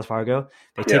Bank or Wells Fargo,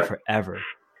 they take forever.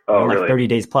 Oh, like really? 30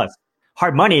 days plus.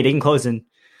 Hard money, they can close in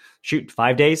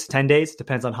 5 days, 10 days,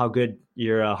 depends on how good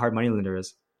your hard money lender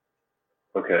is.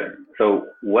 Okay. So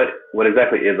what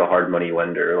exactly is a hard money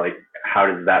lender? Like, how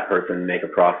does that person make a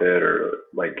profit, or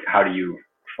like, how do you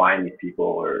find these people,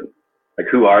 or like,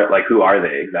 who are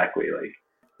they exactly? Like,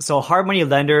 so hard money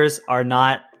lenders are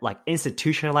not like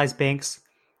institutionalized banks.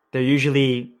 They're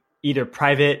usually either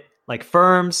private like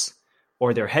firms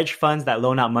or they're hedge funds that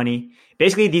loan out money.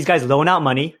 Basically, these guys loan out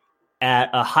money at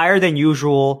a higher than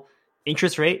usual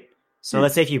interest rate. So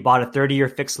let's say if you bought a 30-year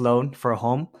fixed loan for a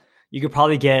home, you could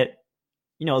probably get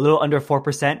a little under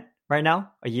 4% right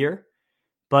now a year.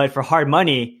 But for hard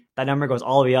money, that number goes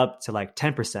all the way up to like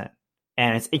 10%.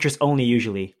 And it's interest only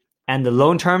usually. And the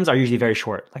loan terms are usually very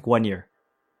short, like 1 year.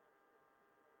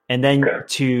 And then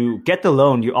to get the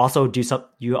loan, you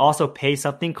also pay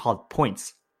something called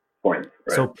points. Points,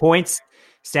 right. So points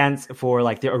stands for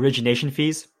like the origination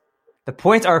fees. The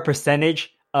points are a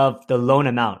percentage of the loan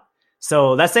amount.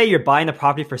 So let's say you're buying the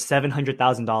property for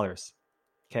 $700,000.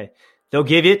 Okay. They'll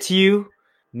give it to you,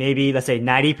 maybe let's say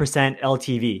 90%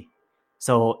 LTV.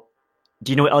 So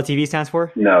do you know what LTV stands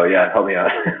for? No, yeah, help me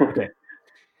out. Okay.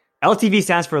 LTV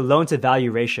stands for loan to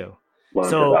value ratio. Loan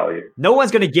to value. No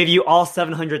one's going to give you all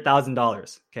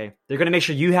 $700,000. Okay. They're going to make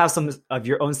sure you have some of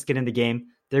your own skin in the game.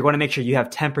 They're going to make sure you have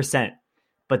 10%.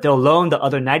 but they'll loan the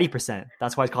other 90%.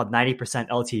 That's why it's called 90%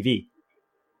 LTV.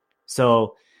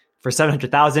 So for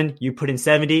 700,000, you put in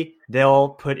 70, they'll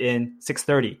put in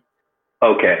 630.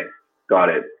 Okay, got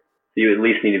it. So you at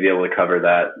least need to be able to cover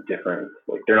that difference.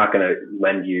 Like they're not going to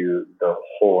lend you the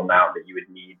whole amount that you would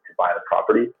need to buy the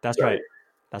property. That's right.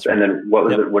 That's right. And then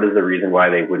what is the reason why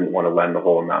they wouldn't want to lend the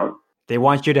whole amount? They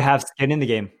want you to have skin in the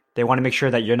game. They want to make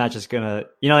sure that you're not just going to,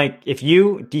 like if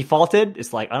you defaulted,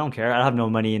 it's like, I don't care. I have no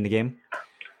money in the game.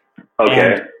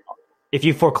 Okay. And if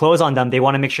you foreclose on them, they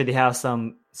want to make sure they have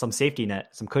some safety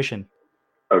net, some cushion.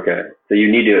 Okay. So you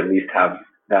need to at least have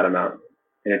that amount.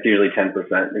 And it's usually 10%,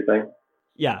 you're saying?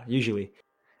 Yeah, usually.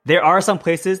 There are some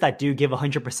places that do give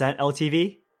 100%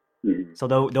 LTV. Mm-hmm. So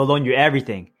they'll loan you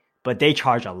everything, but they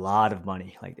charge a lot of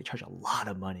money. Like they charge a lot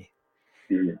of money.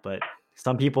 Mm-hmm. But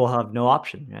some people have no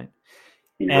option, right?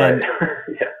 And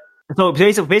yeah. So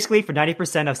basically for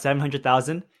 90% of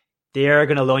 700,000, they're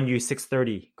going to loan you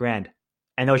 630 grand.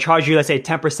 And they'll charge you, let's say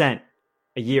 10%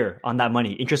 a year on that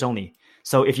money, interest only.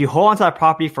 So if you hold onto that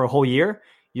property for a whole year,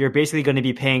 you're basically going to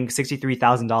be paying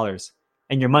 $63,000.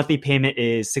 And your monthly payment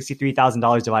is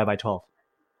 $63,000 divided by 12.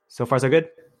 So far, so good?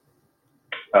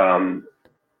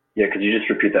 Yeah, could you just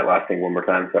repeat that last thing one more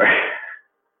time? Sorry.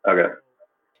 Okay.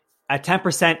 At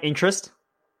 10% interest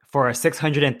for a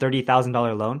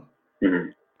 $630,000 loan, mm-hmm.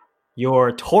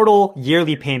 your total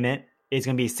yearly payment is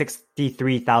going to be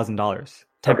 $63,000,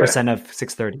 10% of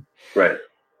 630. Right.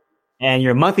 And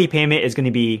your monthly payment is going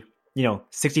to be,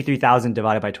 63,000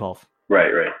 divided by 12.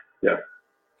 Right. Yeah.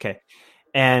 Okay.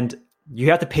 And you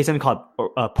have to pay something called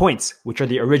points, which are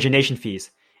the origination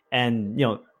fees. And,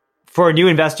 for a new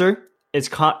investor, it's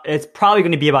probably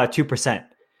going to be about 2%.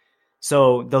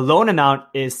 So the loan amount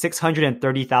is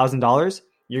 $630,000.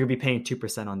 You're going to be paying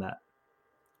 2% on that.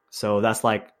 So that's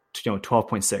like,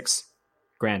 12.6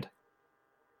 grand.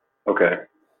 Okay.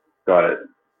 Got it.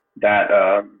 That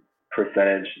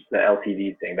percentage, the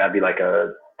LTV thing, that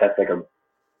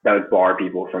would bar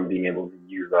people from being able to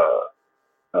use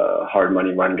a hard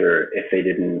money lender if they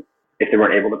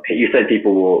weren't able to pay. You said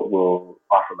people will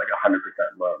offer like 100%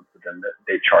 loans, but then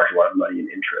they charge a lot of money in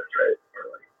interest, right? Or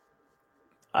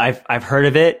like... I've heard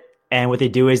of it, and what they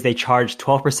do is they charge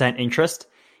 12% interest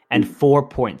and 4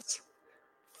 points.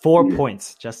 4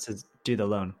 points just to do the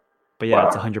loan. But yeah, wow.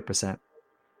 It's 100%.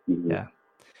 Mm-hmm. Yeah.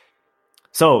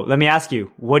 So let me ask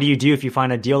you, what do you do if you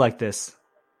find a deal like this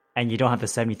and you don't have the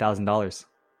 $70,000?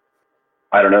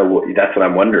 I don't know. That's what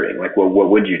I'm wondering. Like, what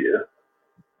would you do?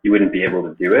 You wouldn't be able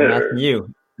to do it? Or...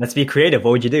 You. Let's be creative.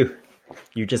 What would you do?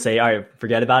 You just say, all right,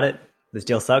 forget about it. This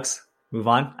deal sucks. Move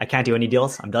on. I can't do any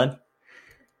deals. I'm done.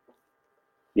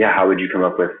 Yeah. How would you come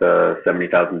up with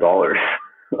 $70,000?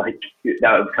 Like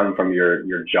that would come from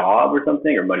your job or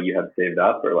something, or money you have saved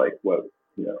up, or like what,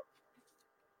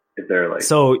 is there like...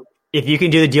 So if you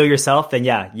can do the deal yourself, then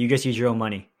yeah, you just use your own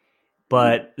money.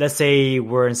 But let's say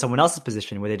we're in someone else's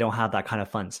position where they don't have that kind of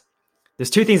funds. There's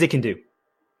two things they can do.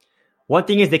 One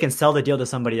thing is they can sell the deal to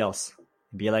somebody else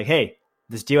and be like, hey,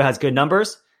 this deal has good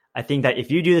numbers. I think that if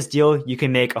you do this deal, you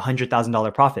can make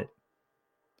 $100,000 profit.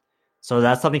 So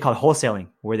that's something called wholesaling,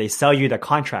 where they sell you the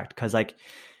contract. Because like,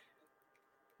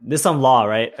 there's some law,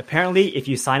 right? Apparently, if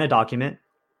you sign a document,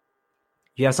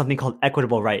 you have something called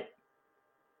equitable right.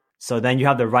 So then you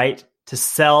have the right to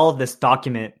sell this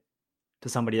document to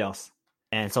somebody else.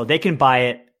 And so they can buy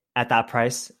it at that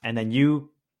price, and then you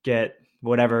get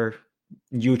whatever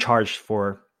you charge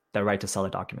for the right to sell the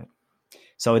document.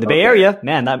 So in the Bay Area,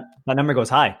 man, that number goes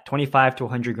high, 25 to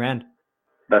 100 grand.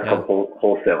 That's called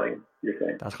wholesaling, you're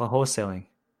saying? That's called wholesaling.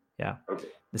 Yeah. Okay.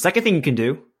 The second thing you can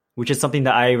do, which is something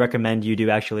that I recommend you do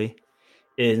actually,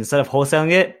 is instead of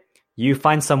wholesaling it, you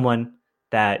find someone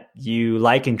that you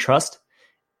like and trust,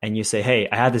 and you say, hey,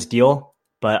 I have this deal,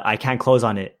 but I can't close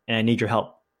on it, and I need your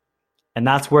help. And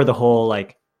that's where the whole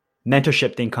like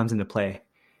mentorship thing comes into play,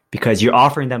 because you're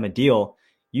offering them a deal.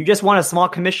 You just want a small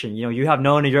commission. You have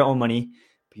no your own money,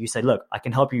 but you say, look, I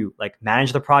can help you like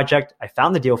manage the project. I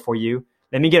found the deal for you.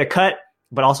 Let me get a cut,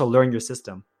 but also learn your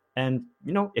system. And,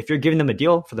 if you're giving them a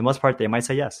deal, for the most part, they might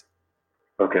say yes.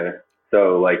 Okay.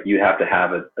 So like you have to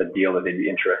have a deal that they'd be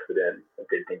interested in, that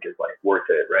they think is like worth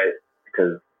it, right?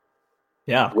 Because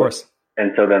yeah, of course.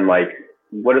 And so then like,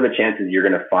 what are the chances you're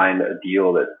going to find a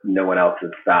deal that no one else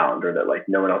has found, or that like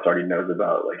no one else already knows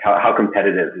about? Like how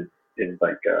competitive is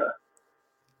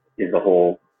the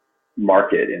whole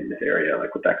market in this area,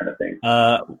 like with that kind of thing?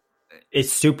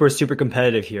 It's super, super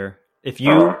competitive here. If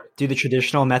you do the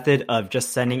traditional method of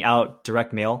just sending out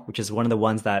direct mail, which is one of the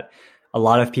ones that a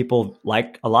lot of people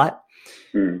like a lot,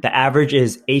 the average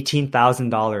is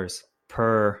 $18,000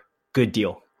 per good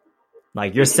deal.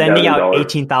 Like you're sending out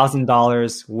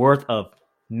 $18,000 worth of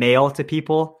mail to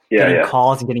people, Yeah, getting yeah.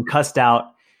 calls and getting cussed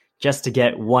out just to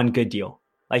get one good deal.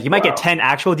 Like you might get 10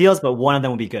 actual deals, but one of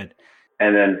them will be good.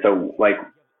 And then so like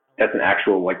that's an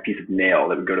actual like piece of mail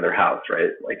that would go to their house, right?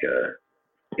 Like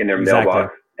in their Exactly.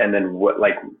 mailbox. And then what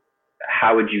like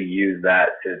how would you use that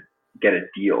to get a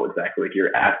deal exactly? Like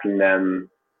you're asking them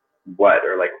what,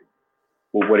 or like,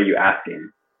 well, what are you asking,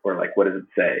 or like what does it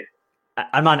say?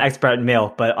 I'm not an expert in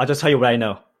mail, but I'll just tell you what I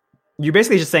know. You're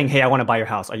basically just saying, hey, I want to buy your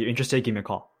house. Are you interested? Give me a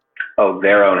call. Oh,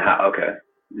 their own house. Okay.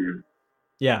 Mm-hmm.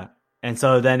 Yeah. And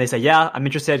so then they say, yeah, I'm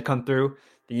interested. Come through.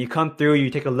 Then you come through, you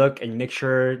take a look and you make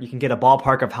sure you can get a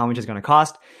ballpark of how much it's going to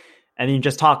cost. And then you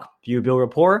just talk. You build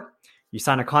rapport. You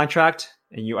sign a contract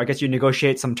and I guess you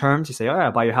negotiate some terms. You say, all right,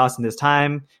 I'll buy your house in this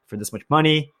time for this much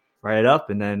money, write it up,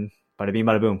 and then bada bing,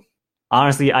 bada boom.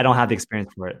 Honestly, I don't have the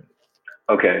experience for it.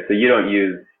 Okay. So you don't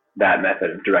use that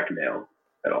method of direct mail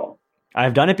at all?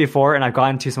 I've done it before and I've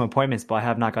gotten to some appointments, but I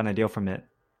have not gotten a deal from it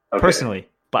personally.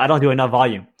 But I don't do enough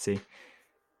volume. See.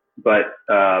 But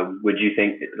would you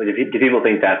think, like, do people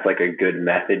think that's like a good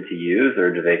method to use,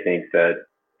 or do they think that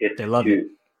they love it?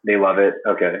 They love it.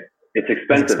 Okay, it's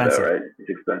expensive though, right? It's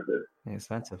expensive. It's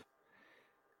expensive.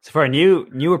 So for a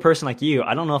newer person like you,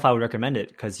 I don't know if I would recommend it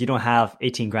because you don't have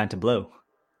 18 grand to blow.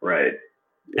 Right.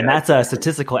 Yeah, and that's a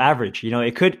statistical average. You know,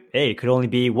 it could only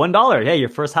be $1. Hey, your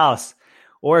first house,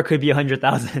 or it could be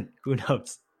 100,000. Who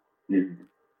knows? Mm-hmm.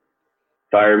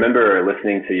 So I remember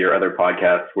listening to your other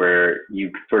podcast where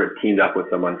you sort of teamed up with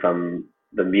someone from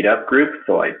the meetup group.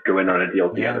 So like go in on a deal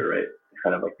together, right?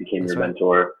 Kind of like became your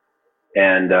mentor.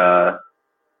 And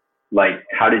like,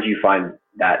 how did you find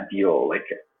that deal? Like,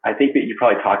 I think that you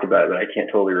probably talked about it, but I can't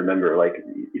totally remember. Like,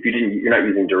 if you're not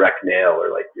using direct mail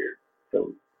or like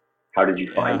so how did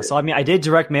you find it? So I mean, I did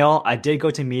direct mail. I did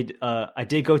go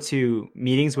to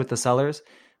meetings with the sellers,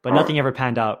 but nothing ever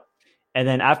panned out. And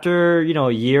then after,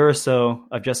 a year or so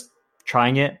of just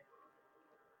trying it,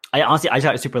 I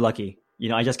got super lucky.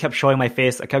 I just kept showing my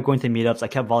face. I kept going to meetups. I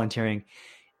kept volunteering.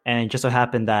 And it just so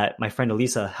happened that my friend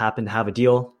Elisa happened to have a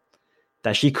deal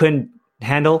that she couldn't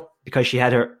handle because she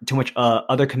had too much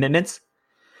other commitments.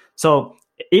 So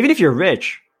even if you're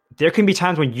rich, there can be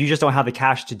times when you just don't have the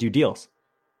cash to do deals.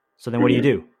 So then what do you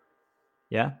do?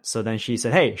 Yeah. So then she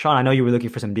said, hey, Sean, I know you were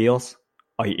looking for some deals.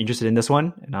 Are you interested in this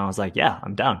one? And I was like, yeah,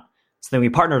 I'm down. So then we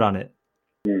partnered on it.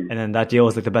 And then that deal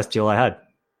was like the best deal I had.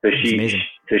 So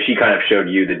she kind of showed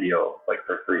you the deal like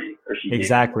for free, or she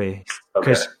exactly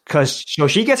because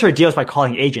she gets her deals by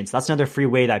calling agents. That's another free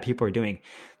way that people are doing.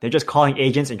 They're just calling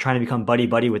agents and trying to become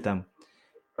buddy with them.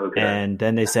 Okay. And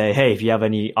then they say, hey, if you have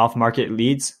any off market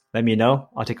leads, let me know.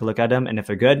 I'll take a look at them, and if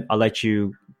they're good, I'll let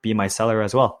you be my seller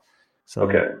as well. So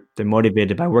they're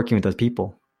motivated by working with those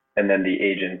people. And then the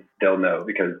agents, they'll know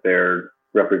because they're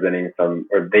representing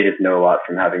or they just know a lot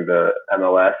from having the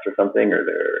MLS or something, or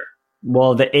they're...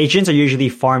 Well, the agents are usually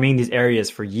farming these areas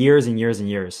for years and years and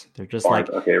years. They're just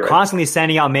constantly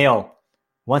sending out mail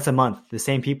once a month, the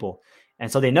same people. And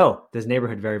so they know this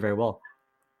neighborhood very, very well.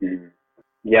 Mm-hmm.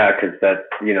 Yeah, because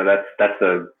that's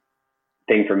a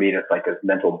thing for me that's like a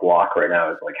mental block right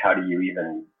now is like, how do you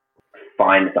even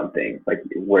find something? Like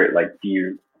where, like,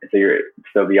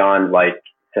 so beyond like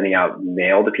sending out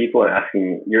mail to people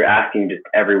and you're asking just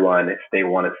everyone if they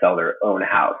want to sell their own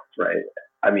house, right?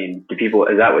 I mean,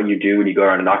 is that what you do when you go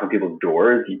around and knock on people's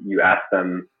doors? You ask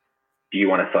them, do you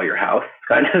want to sell your house?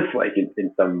 Kind of like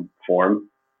in some form.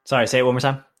 Sorry, say it one more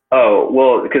time. Oh,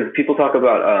 well, because people talk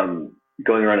about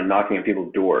going around and knocking on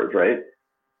people's doors, right?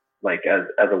 Like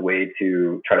as a way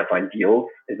to try to find deals.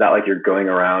 Is that like you're going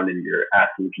around and you're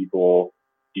asking people,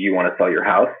 do you want to sell your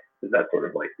house? Is that sort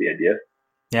of like the idea?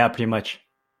 Yeah, pretty much.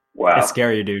 Wow. It's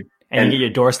scary, dude. And you get your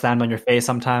door slammed on your face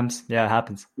sometimes. Yeah, it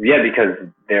happens. Yeah, because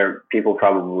people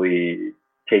probably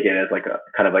take it as like a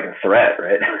kind of like a threat,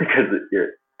 right? Because you're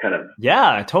kind of...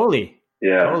 Yeah, totally.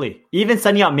 Yeah. Totally. Even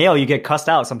sending out mail, you get cussed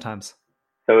out sometimes.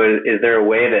 So is there a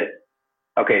way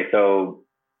that... Okay, so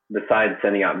besides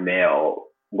sending out mail,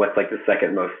 what's like the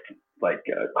second most like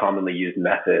commonly used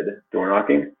method? Door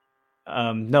knocking?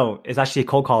 No, it's actually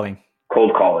cold calling.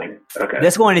 Cold calling. Okay.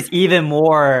 This one is even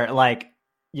more like,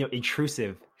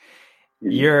 intrusive.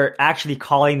 Mm-hmm. You're actually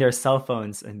calling their cell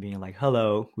phones and being like,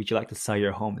 hello, would you like to sell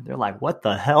your home? And they're like, what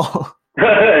the hell?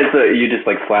 So you just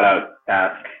like flat out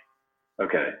ask.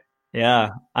 Okay.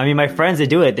 Yeah. I mean, my friends, they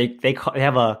do it. They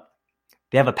have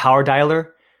a power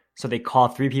dialer. So they call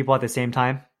 3 people at the same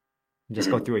time and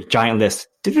just go through a giant list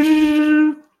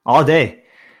all day.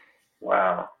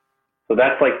 Wow. So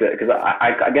that's like because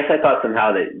I guess I thought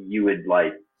somehow that you would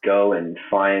like go and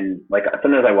find, like,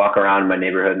 sometimes I walk around my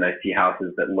neighborhood and I see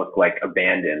houses that look like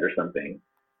abandoned or something.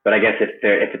 But I guess if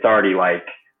it's already like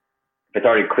if it's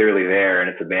already clearly there and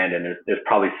it's abandoned, there's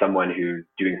probably someone who's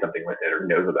doing something with it or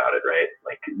knows about it, right?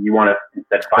 Like you want to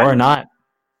instead find Or not.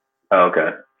 Oh,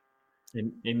 okay.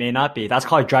 It may not be. That's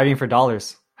called driving for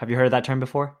dollars. Have you heard of that term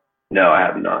before? No, I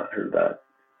have not heard that.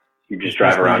 You just It's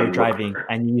drive basically around you're and driving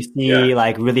and you see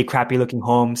like really crappy looking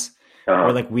homes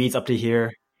or like weeds up to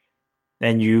here.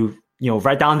 Then you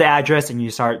write down the address and you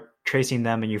start tracing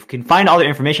them and you can find all the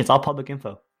information. It's all public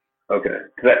info. Okay,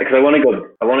 because I want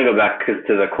to go back to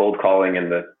the cold calling and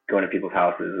the going to people's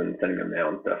houses and sending them mail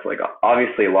and stuff. Like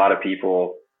obviously a lot of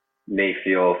people may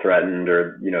feel threatened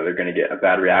or they're going to get a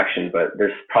bad reaction, but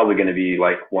there's probably going to be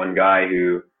like one guy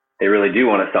who they really do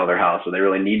want to sell their house or they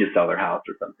really need to sell their house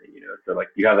or something, so like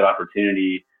you have that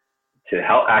opportunity to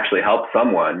help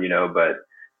someone, but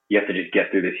you have to just get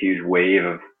through this huge wave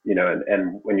of,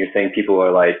 and when you're saying people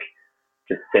are like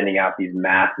just sending out these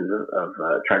masses of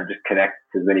trying to just connect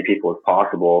to as many people as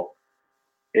possible,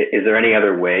 is there any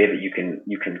other way that you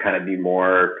can kind of be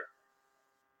more,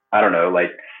 I don't know, like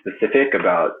specific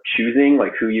about choosing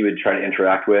like who you would try to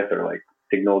interact with or like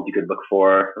signals you could look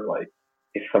for or like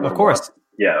if someone Of course. wants,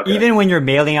 yeah. Okay. Even when you're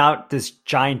mailing out this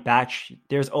giant batch,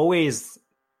 there's always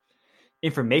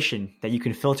information that you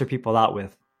can filter people out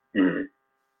with. Mm-hmm.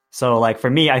 So like for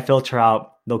me, I filter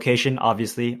out location,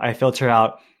 obviously. I filter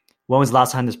out when was the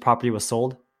last time this property was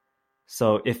sold.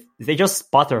 So if they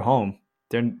just bought their home,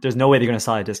 there's no way they're going to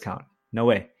sell at a discount. No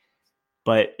way.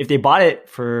 But if they bought it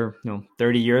for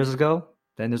 30 years ago,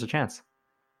 then there's a chance.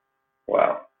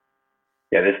 Wow.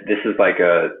 Yeah, this is like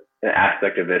an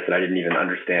aspect of this that I didn't even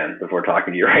understand before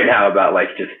talking to you right now about like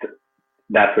just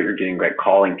that's what you're doing, like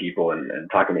calling people and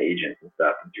talking to agents and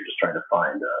stuff. And you're just trying to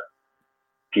find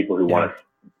people who want to.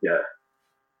 Yeah,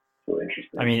 really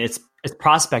interesting. I mean, it's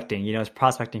prospecting. It's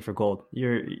prospecting for gold.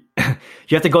 You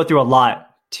have to go through a lot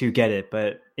to get it,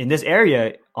 but in this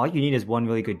area, all you need is one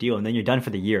really good deal, and then you're done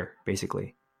for the year,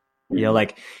 basically. Mm-hmm.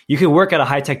 Like you can work at a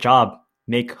high tech job,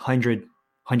 make 100,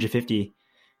 150.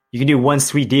 You can do one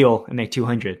sweet deal and make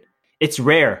 200. It's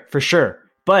rare for sure,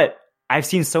 but I've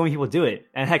seen so many people do it,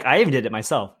 and heck, I even did it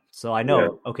myself. So I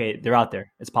know, okay, they're out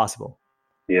there. It's possible.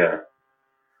 Yeah.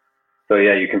 So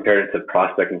yeah, you compared it to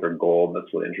prospecting for gold.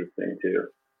 That's really interesting too.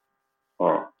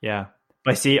 Oh. Yeah.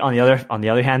 But see, on the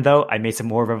other hand, though, I made some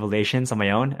more revelations on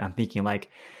my own. I'm thinking like,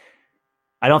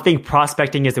 I don't think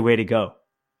prospecting is the way to go.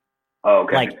 Oh,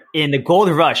 okay. Like in the gold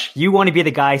rush, you want to be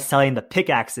the guy selling the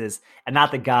pickaxes and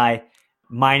not the guy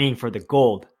mining for the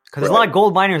gold. Because there's a lot of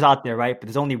gold miners out there, right? But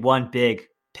there's only one big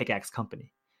pickaxe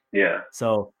company. Yeah.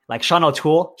 So like Sean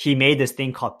O'Toole, he made this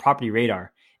thing called Property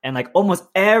Radar. And like almost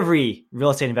every real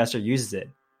estate investor uses it.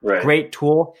 Right. Great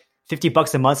tool,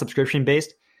 $50 a month subscription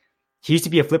based. He used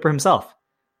to be a flipper himself,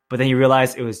 but then he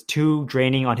realized it was too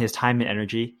draining on his time and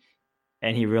energy.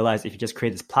 And he realized if he just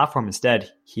create this platform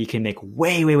instead, he can make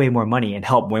way, way, way more money and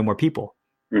help way more people.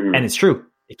 Mm-hmm. And it's true.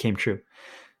 It came true.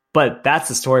 But that's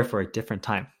the story for a different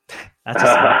time. That's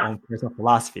just my own personal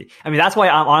philosophy. I mean, that's why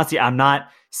I'm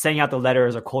not sending out the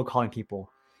letters or cold calling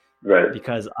people. Right.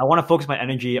 Because I want to focus my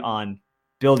energy on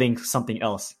building something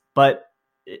else. But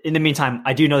in the meantime,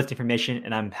 I do know this information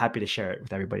and I'm happy to share it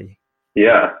with everybody.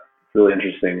 Yeah, it's really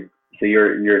interesting. So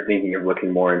you're thinking of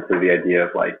looking more into the idea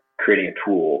of like creating a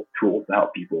tools to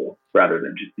help people rather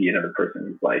than just be another person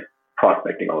who's like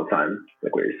prospecting all the time,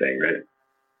 like what you're saying, right?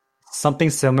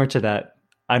 Something similar to that.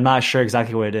 I'm not sure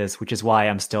exactly what it is, which is why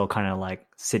I'm still kind of like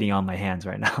sitting on my hands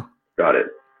right now. Got it.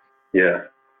 Yeah.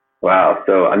 Wow.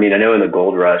 So, I mean, I know in the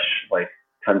gold rush, like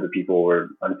tons of people were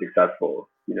unsuccessful,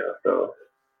 so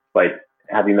like,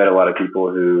 have you met a lot of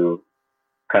people who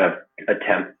kind of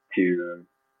attempt to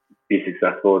be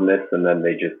successful in this and then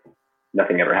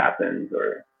nothing ever happens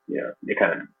or, they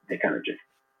kind of just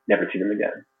never see them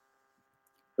again?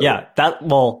 So, yeah,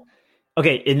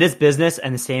 okay, in this business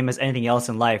and the same as anything else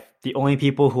in life, the only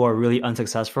people who are really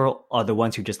unsuccessful are the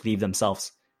ones who just leave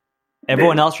themselves.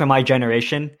 Everyone else from my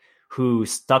generation who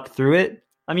stuck through it,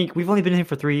 I mean, we've only been here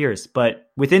for 3 years, but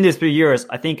within these 3 years,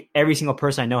 I think every single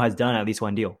person I know has done at least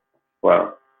one deal.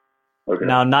 Wow. Okay.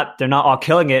 Now, they're not all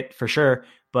killing it for sure,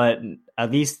 but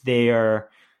at least they are,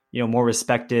 more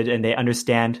respected and they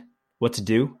understand what to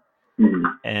do. Mm-hmm.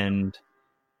 And,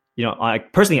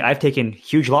 personally, I've taken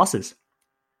huge losses,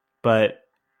 but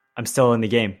I'm still in the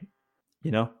game.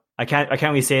 I can't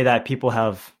really say that people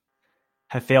have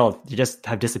failed. They just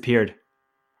have disappeared.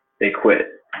 They quit.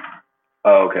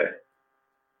 Oh, okay.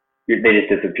 They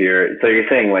just disappear. So you're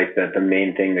saying like that the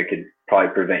main thing that could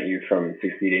probably prevent you from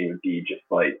succeeding would be just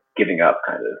like giving up,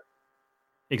 kind of.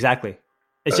 Exactly.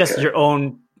 It's just your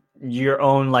own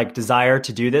like desire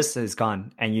to do this is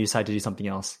gone, and you decide to do something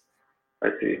else. I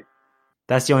see.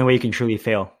 That's the only way you can truly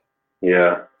fail.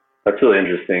 Yeah, that's really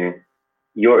interesting.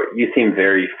 you seem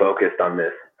very focused on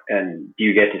this. And do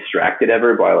you get distracted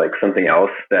ever by like something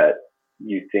else that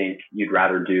you think you'd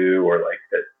rather do, or like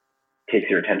that takes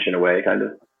your attention away, kind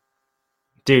of?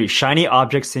 Dude, shiny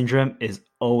object syndrome is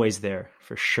always there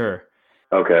for sure.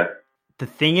 Okay. The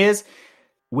thing is,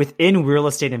 within real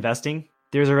estate investing,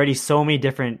 there's already so many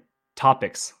different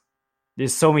topics.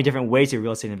 There's so many different ways to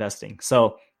real estate investing.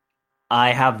 So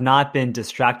I have not been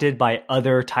distracted by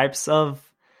other types of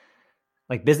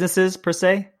like businesses per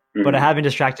se, but I have been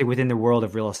distracted within the world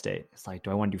of real estate. It's like,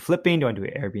 do I want to do flipping? Do I want to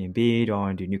do Airbnb? Do I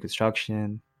want to do new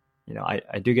construction? You know,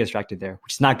 I do get distracted there,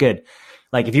 which is not good.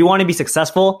 Like if you want to be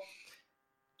successful,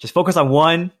 just focus on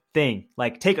one thing.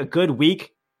 Like take a good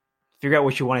week, figure out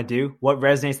what you want to do, what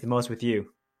resonates the most with you.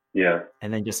 Yeah.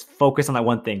 And then just focus on that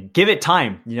one thing. Give it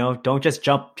time, you know, don't just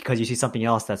jump because you see something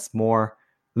else that's more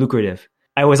lucrative.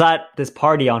 I was at this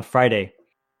party on Friday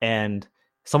and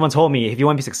someone told me, if you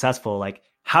want to be successful, like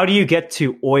how do you get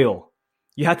to oil?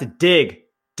 You have to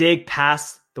dig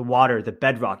past the water, the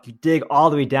bedrock. You dig all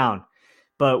the way down.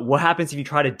 But what happens if you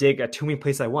try to dig at too many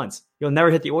places at once? You'll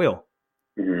never hit the oil.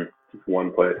 Mm-hmm. Just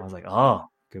one place. I was like, oh,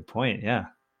 good point. Yeah.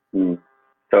 Mm.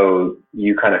 So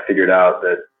you kind of figured out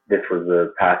that this was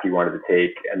the path you wanted to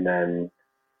take, and then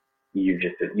you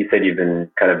said you've been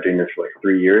kind of doing this for like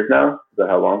 3 years now. Is that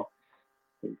how long?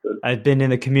 I've been in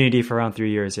the community for around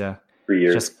 3 years. Yeah. 3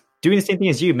 years. Just doing the same thing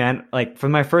as you, man. Like for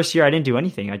my first year, I didn't do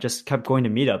anything. I just kept going to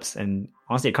meetups, and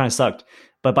honestly, it kind of sucked.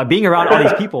 But by being around all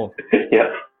these people, yeah.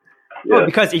 Well,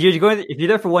 because if you're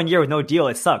there for 1 year with no deal,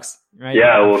 it sucks, right?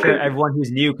 Yeah, I'm sure everyone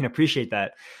who's new can appreciate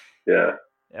that. Yeah.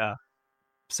 Yeah.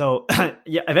 So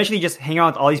yeah, eventually just hang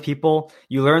out with all these people.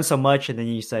 You learn so much, and then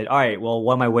you say, all right, well,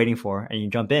 what am I waiting for? And you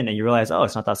jump in and you realize, oh,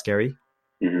 it's not that scary.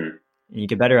 Mm-hmm. And you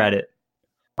get better at it.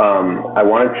 I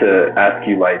wanted to ask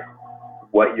you like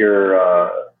what your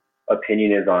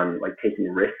opinion is on like taking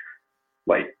risks.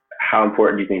 Like how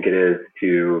important do you think it is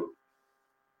to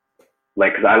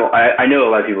like, cause I know a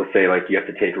lot of people say like you have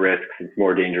to take risks. It's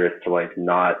more dangerous to like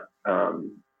not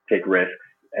take risks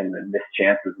and then miss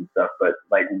chances and stuff. But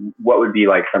like, what would be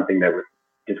like something that was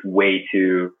just way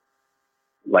too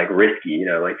like risky? You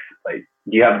know, like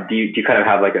do you kind of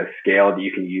have like a scale that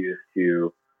you can use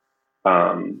to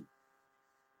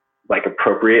like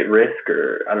appropriate risk,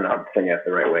 or I don't know how I'm saying that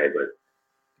the right way, but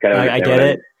kind of I get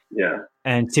it. Yeah.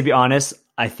 And to be honest,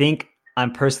 I think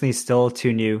I'm personally still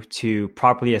too new to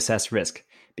properly assess risk,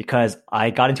 because I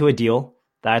got into a deal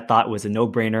that I thought was a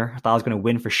no-brainer. I thought I was going to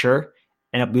win for sure.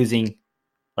 End up losing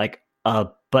like a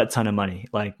butt ton of money,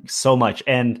 like so much.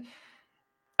 And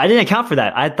I didn't account for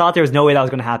that. I thought there was no way that was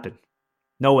going to happen.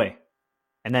 No way.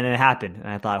 And then it happened. And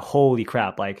I thought, holy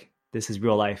crap, like this is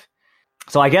real life.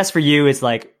 So I guess for you, it's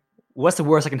like, what's the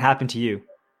worst that can happen to you?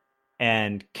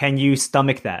 And can you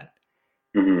stomach that?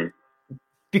 Mm-hmm.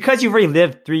 Because you've already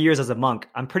lived 3 years as a monk,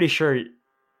 I'm pretty sure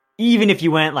even if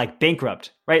you went like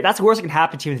bankrupt, right? That's the worst that can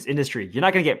happen to you in this industry. You're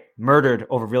not going to get murdered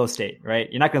over real estate,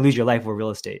 right? You're not going to lose your life over real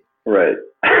estate. Right.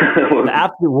 The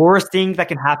absolute worst thing that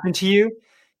can happen to you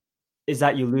is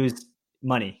that you lose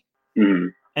money. Mm-hmm.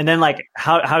 And then like,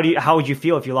 how would you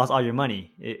feel if you lost all your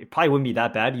money? It probably wouldn't be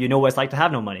that bad. You know what it's like to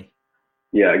have no money.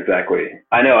 Yeah, exactly.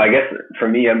 I know. I guess for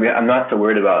me, I'm not so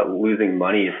worried about losing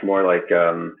money. It's more like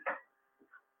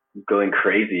going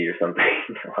crazy or something.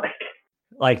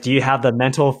 Like, do you have the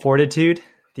mental fortitude,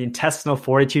 the intestinal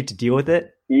fortitude to deal with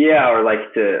it? Yeah, or like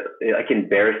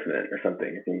embarrassment or something.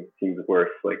 I think it seems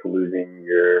worse, like losing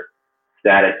your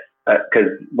status. Because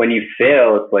when you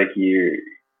fail, it's like you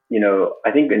know,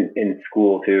 I think in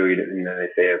school too, you know, they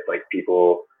say it's like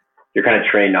you're kind of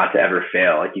trained not to ever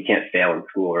fail. Like you can't fail in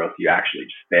school or else you actually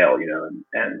just fail, you know?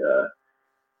 And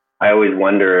I always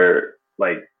wonder,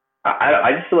 like,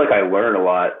 I just feel like I learn a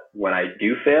lot when I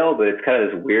do fail, but it's kind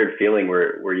of this weird feeling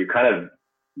where you're kind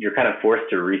of forced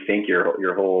to rethink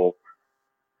your whole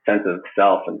sense of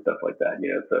self and stuff like that, you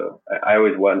know? So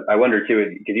I wonder too,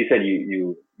 because you said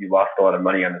you lost a lot of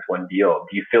money on this one deal.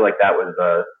 Do you feel like that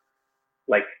was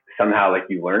like somehow like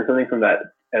you learned something from that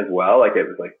as well? Like it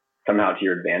was like somehow to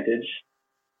your advantage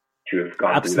to have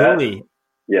gone Absolutely. through that?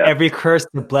 Yeah. Every curse is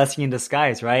a blessing in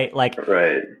disguise, right? Like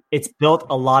right. It's built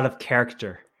a lot of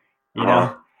character, you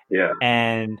know? Yeah.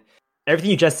 And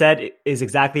everything you just said is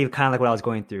exactly kind of like what I was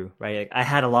going through, right? Like I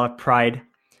had a lot of pride.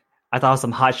 I thought I was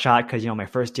some hot shot because, you know, my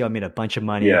first deal I made a bunch of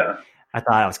money. Yeah. I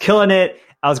thought I was killing it.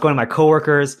 I was going to my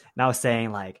coworkers and I was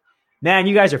saying like, man,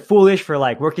 you guys are foolish for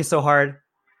like working so hard.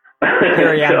 Here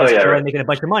I am just making a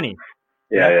bunch of money.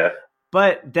 Yeah.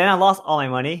 But then I lost all my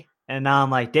money and now I'm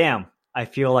like, damn, I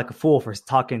feel like a fool for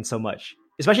talking so much.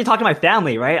 Especially talking to my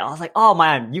family, right? I was like, oh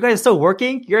man, you guys are still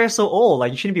working? You guys are so old.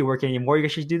 Like you shouldn't be working anymore. You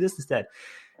guys should do this instead.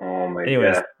 Oh my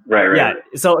Anyways, God. Right. yeah.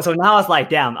 So now it's like,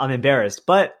 damn, I'm embarrassed,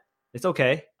 but it's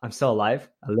okay. I'm still alive.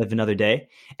 I live another day.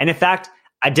 And in fact,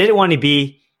 I didn't want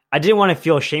to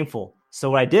feel shameful.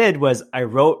 So what I did was I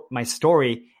wrote my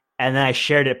story and then I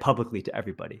shared it publicly to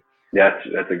everybody. Yeah,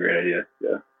 that's a great idea.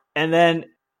 Yeah. And then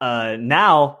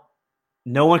now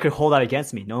no one could hold that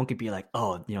against me. No one could be like,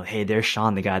 oh, hey, there's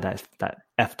Sean, the guy that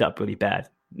effed up really bad.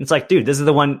 It's like, dude, he's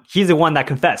the one that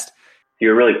confessed. You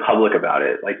were really public about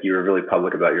it. Like you were really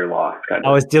public about your loss. Kind of.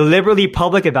 I was deliberately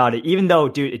public about it, even though,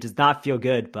 dude, it does not feel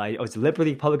good, but I was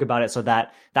deliberately public about it so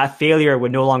that failure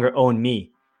would no longer own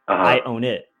me. I own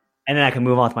it. And then I can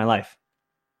move on with my life.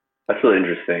 That's really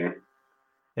interesting.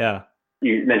 Yeah.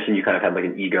 You mentioned you kind of had like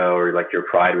an ego or like your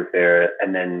pride was there,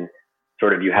 and then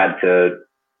sort of you had to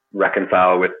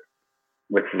reconcile with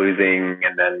losing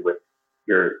and then with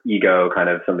your ego kind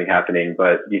of something happening.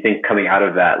 But do you think coming out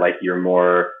of that, like you're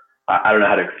more, I don't know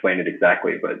how to explain it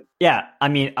exactly, but yeah, I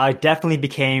mean, I definitely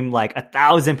became like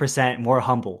 1,000% more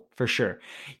humble for sure.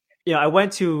 I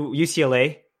went to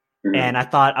UCLA and I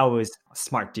thought I was a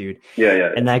smart dude.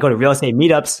 Yeah. And then I go to real estate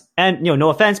meetups and, no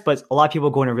offense, but a lot of people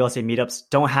going to real estate meetups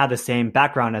don't have the same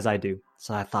background as I do.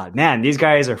 So I thought, man, these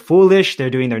guys are foolish. They're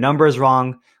doing their numbers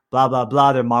wrong, blah, blah,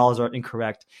 blah. Their models are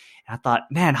incorrect. And I thought,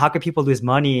 man, how could people lose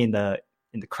money in the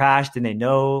crash? Didn't they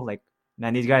know? Like,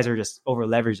 man, these guys are just over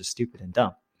leveraged, just stupid and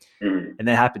dumb. And then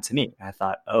it happened to me. And I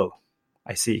thought, oh,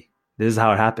 I see. This is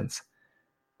how it happens.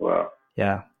 Wow.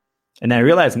 Yeah. And then I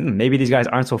realized maybe these guys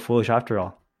aren't so foolish after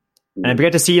all. And I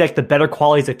began to see like the better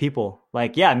qualities of people.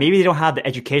 Like, yeah, maybe they don't have the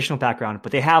educational background,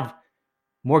 but they have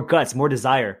more guts, more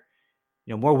desire,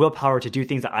 more willpower to do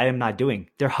things that I am not doing.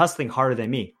 They're hustling harder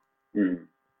than me. And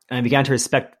I began to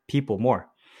respect people more.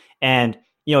 And,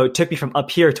 it took me from up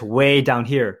here to way down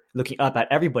here, looking up at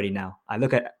everybody now. I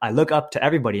look up to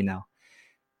everybody now.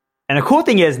 And the cool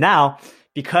thing is now,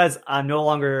 because I'm no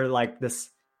longer like this,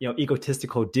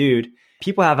 egotistical dude,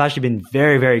 people have actually been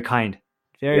very, very kind,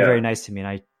 very nice to me. And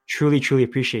I truly, truly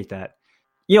appreciate that.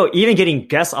 Even getting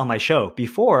guests on my show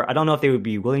before, I don't know if they would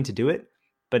be willing to do it,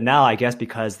 but now I guess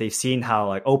because they've seen how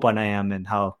like open I am and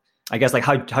how, I guess like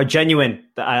how genuine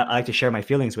that I like to share my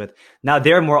feelings with. Now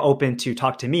they're more open to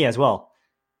talk to me as well.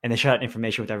 And they share that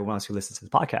information with everyone else who listens to the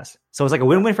podcast. So it's like a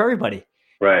win-win for everybody.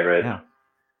 Right. Yeah.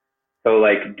 So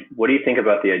like, what do you think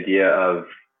about the idea of,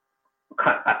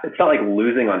 it's not like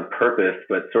losing on purpose,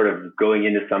 but sort of going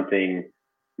into something,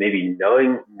 maybe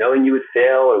knowing you would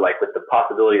fail, or like with the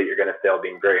possibility that you're going to fail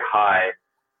being very high,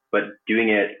 but doing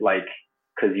it like,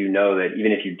 cause that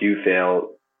even if you do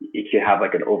fail, it could have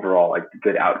like an overall like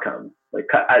good outcome. Like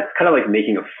it's kind of like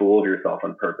making a fool of yourself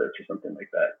on purpose or something like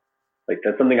that. Like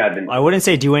that's something I wouldn't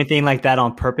say do anything like that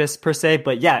on purpose per se,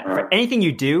 but yeah, for anything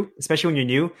you do, especially when you're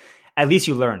new, at least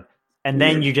you learn. And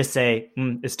then you just say,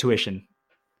 it's tuition.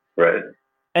 Right.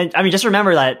 And I mean, just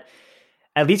remember that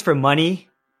at least for money,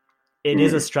 it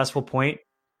is a stressful point,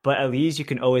 but at least you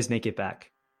can always make it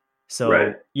back. So,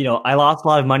 I lost a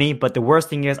lot of money, but the worst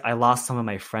thing is I lost some of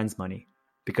my friend's money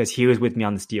because he was with me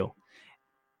on this deal.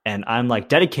 And I'm like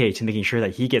dedicated to making sure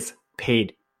that he gets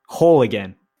paid whole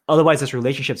again. Otherwise, this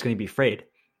relationship is going to be frayed.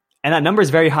 And that number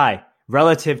is very high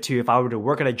relative to if I were to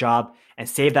work at a job and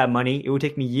save that money, it would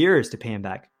take me years to pay him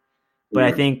back. But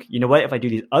I think, if I do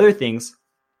these other things,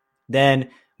 then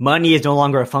money is no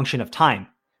longer a function of time.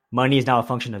 Money is now a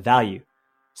function of value.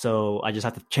 So I just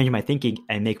have to change my thinking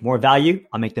and make more value.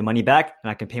 I'll make the money back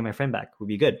and I can pay my friend back. Would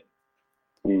be good.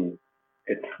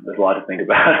 There's a lot to think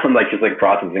about. I'm like just like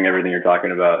processing everything you're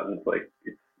talking about. It's like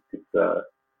it's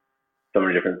so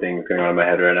many different things going on in my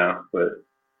head right now. But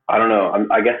I don't know.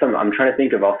 I guess I'm trying to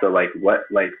think of also like what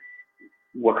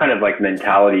kind of like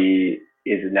mentality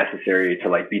is necessary to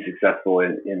like be successful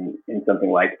in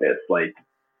something like this. Like,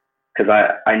 cause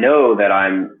I know that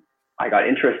I got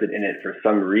interested in it for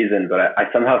some reason, but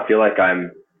I somehow feel like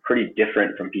I'm pretty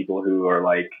different from people who are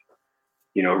like,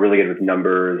 really good with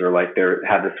numbers or like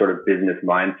have this sort of business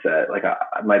mindset. Like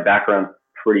my background's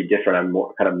pretty different.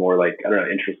 I'm more like, I don't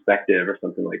know, introspective or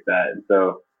something like that. And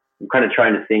so I'm kind of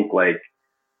trying to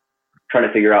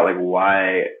figure out like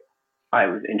why I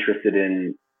was interested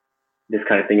in this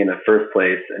kind of thing in the first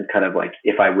place, and kind of like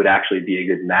if I would actually be a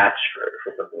good match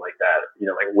for something like that,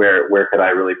 like where could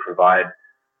I really provide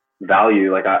value?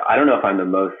 Like I don't know if I'm the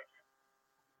most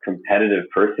competitive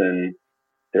person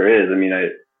there is. I mean,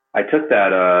 I took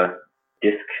that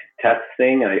disc test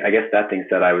thing, and I guess that thing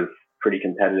said I was pretty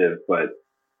competitive, but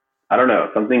I don't know,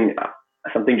 something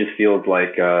just feels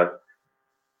like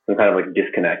some kind of like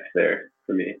disconnect there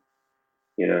for me.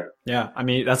 Yeah, I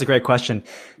mean, that's a great question.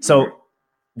 So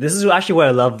this is actually what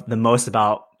I love the most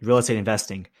about real estate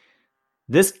investing.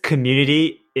 This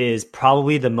community is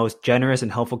probably the most generous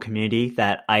and helpful community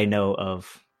that I know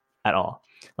of at all.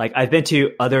 Like I've been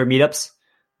to other meetups.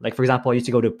 Like for example, I used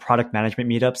to go to product management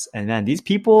meetups, and man, these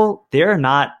people, they're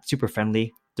not super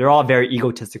friendly. They're all very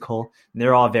egotistical. And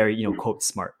they're all very, quote,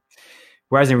 smart.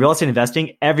 Whereas in real estate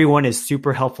investing, everyone is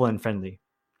super helpful and friendly.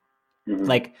 Mm-hmm.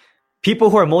 Like people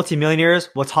who are multimillionaires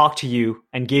will talk to you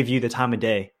and give you the time of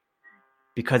day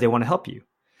because they want to help you.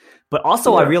 But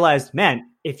also I realized, man,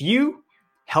 if you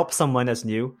help someone that's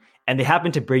new and they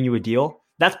happen to bring you a deal,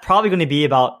 that's probably going to be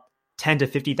about $10,000 to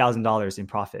 $50,000 in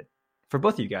profit for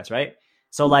both of you guys, right?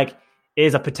 So like,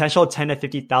 is a potential $10,000 to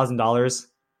 $50,000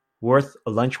 worth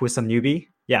a lunch with some newbie?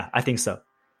 Yeah, I think so.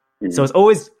 Mm-hmm. So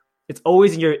it's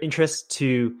always in your interest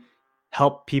to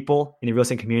help people in the real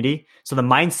estate community. So the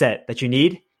mindset that you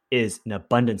need is an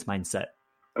abundance mindset.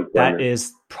 That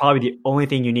is probably the only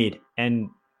thing you need. And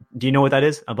do you know what that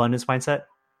is? Abundance mindset?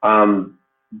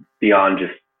 Beyond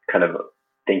just kind of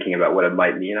thinking about what it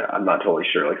might mean, I'm not totally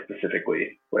sure, like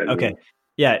specifically what it means. Okay.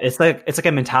 Yeah, it's like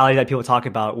a mentality that people talk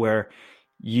about where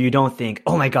you don't think,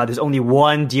 oh my God, there's only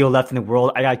one deal left in the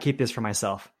world. I got to keep this for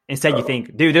myself. Instead, you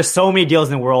think, dude, there's so many deals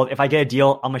in the world. If I get a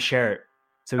deal, I'm going to share it.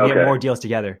 So we get more deals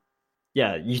together.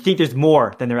 Yeah, you think there's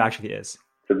more than there actually is.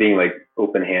 So being like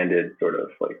open-handed, sort of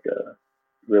like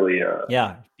really...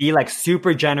 Yeah, be like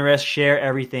super generous, share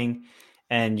everything,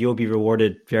 and you'll be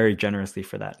rewarded very generously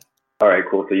for that. All right,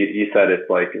 cool. So you said it's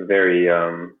like a very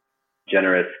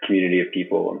generous community of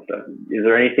people and stuff. Is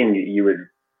there anything you would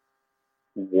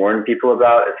warn people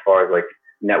about as far as like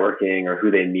networking or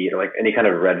who they meet, or like any kind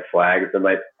of red flags that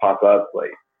might pop up?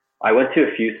 Like I went to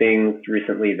a few things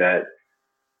recently that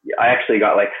I actually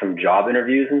got like some job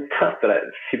interviews and stuff that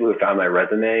people who found my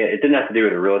resume. It didn't have to do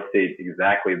with real estate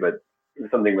exactly, but it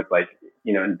was something with like,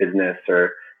 in business,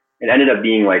 or it ended up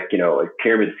being like, like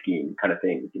pyramid scheme kind of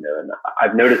things, and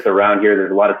I've noticed around here,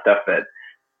 there's a lot of stuff that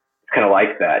it's kind of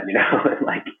like that, and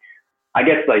like, I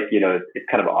guess like, it's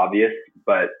kind of obvious,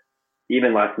 but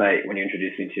even last night when you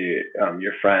introduced me to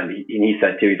your friend, he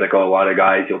said too, he's like, oh, a lot of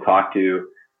guys you'll talk to,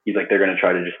 he's like, they're going to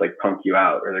try to just like punk you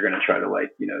out, or they're going to try to like,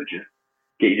 just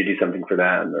get you to do something for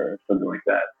them or something like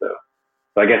that. So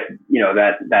I guess,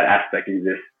 that aspect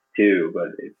exists too, but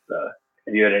it's,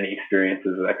 have you had any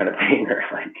experiences with that kind of thing, or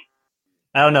like?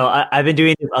 I don't know. I've been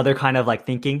doing this other kind of like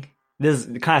thinking. This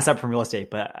is kind of separate from real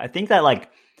estate, but I think that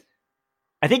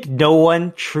I think no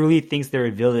one truly thinks they're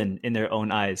a villain in their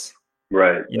own eyes.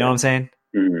 Right. You know what I'm saying?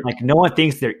 Mm-hmm. Like no one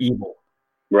thinks they're evil.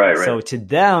 Right. So to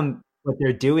them, what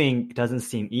they're doing doesn't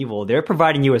seem evil. They're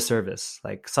providing you a service.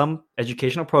 Like some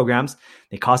educational programs,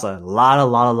 they cost a lot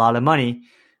of money,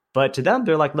 but to them,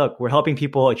 they're like, look, we're helping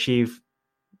people achieve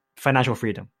financial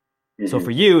freedom. Mm-hmm. So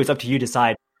for you, it's up to you to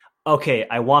decide, okay,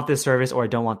 I want this service or I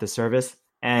don't want this service.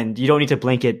 And you don't need to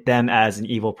blanket them as an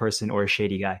evil person or a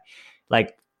shady guy.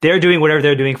 Like they're doing whatever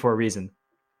they're doing for a reason.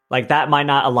 Like that might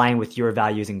not align with your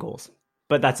values and goals,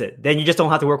 but that's it. Then you just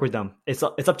don't have to work with them. It's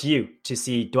up to you to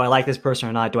see, do I like this person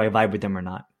or not? Do I vibe with them or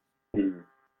not?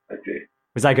 I see.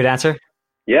 Was that a good answer?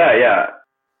 Yeah.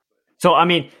 So, I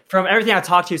mean, from everything I've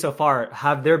talked to you so far,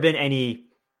 have there been any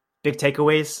big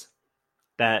takeaways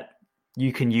that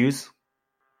you can use?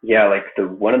 Yeah, like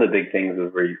one of the big things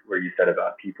was where you said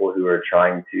about people who are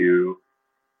trying to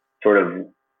sort of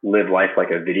live life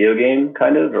like a video game,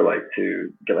 kind of, or like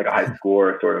to get like a high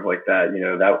score, sort of like that.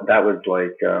 That was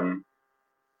like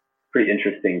pretty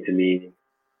interesting to me,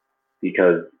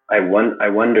 because I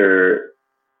wonder,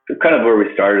 kind of where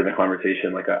we started the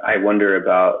conversation. Like I wonder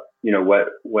about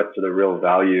what's the real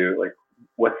value, like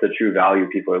what's the true value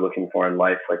people are looking for in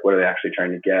life, like what are they actually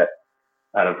trying to get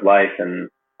out of life. And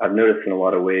I've noticed in a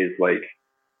lot of ways, like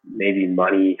maybe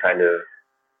money kind of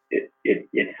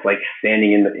it's like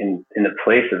standing in the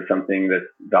place of something that's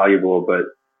valuable, but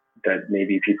that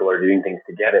maybe people are doing things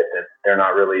to get it that they're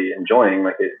not really enjoying.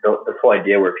 Like this whole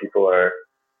idea where people are,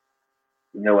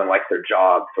 no one likes their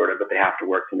job sort of, but they have to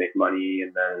work to make money,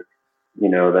 and then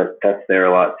that's there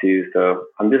a lot too. So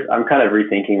I'm kind of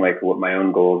rethinking like what my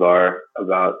own goals are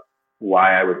about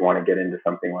why I would want to get into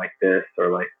something like this,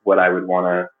 or like what I would want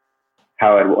to,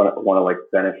 how I'd want to like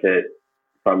benefit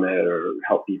from it or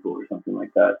help people or something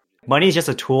like that. Money is just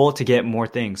a tool to get more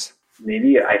things.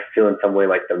 Maybe I feel in some way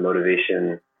like the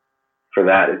motivation for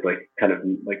that is like kind of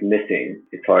like missing.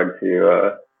 It's hard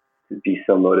to be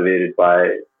so motivated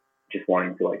by just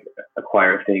wanting to like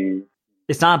acquire things.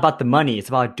 It's not about the money. It's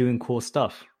about doing cool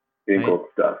stuff. Doing cool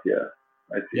stuff. Yeah.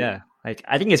 I see. Yeah. Like,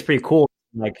 I think it's pretty cool.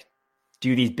 Like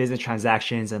do these business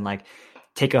transactions and like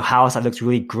take a house that looks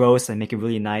really gross and make it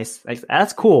really nice. Like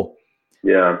that's cool.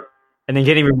 Yeah. And then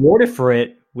getting rewarded for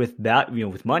it with that,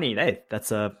 with money. Hey,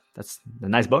 that's a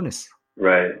nice bonus.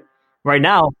 Right. Right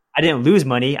now, I didn't lose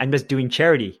money. I'm just doing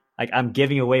charity. Like I'm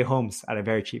giving away homes at a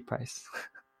very cheap price.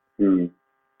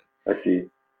 I see.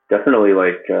 Definitely,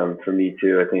 like for me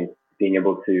too. I think being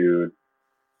able to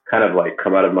kind of like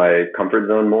come out of my comfort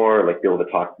zone more, like be able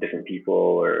to talk to different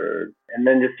people, and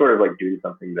then just sort of like doing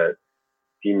something that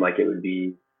seemed like it would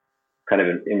be kind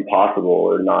of impossible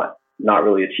or not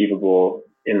really achievable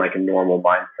in like a normal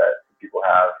mindset that people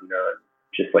have,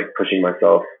 just like pushing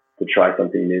myself to try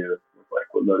something new was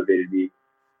like what motivated me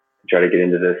to try to get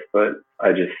into this. But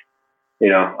I just,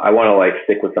 I want to like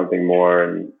stick with something more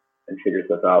and figure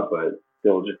stuff out, but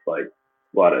still just like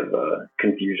a lot of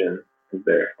confusion is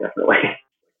there, definitely.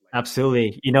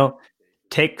 Absolutely.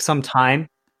 Take some time.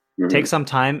 Take some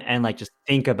time and like just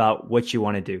think about what you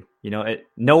want to do.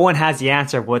 No one has the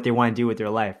answer of what they want to do with their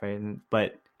life, right?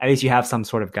 But at least you have some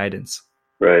sort of guidance.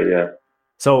 Right, yeah.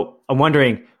 So I'm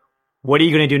wondering, what are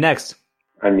you going to do next?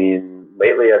 I mean,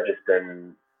 lately I've just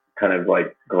been kind of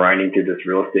like grinding through this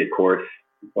real estate course,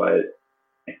 but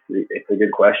it's a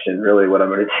good question, really, what I'm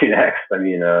going to do next. I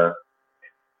mean, I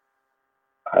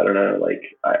don't know, like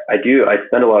I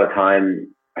spend a lot of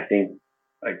time, I think,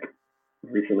 like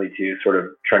recently too, sort of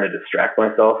trying to distract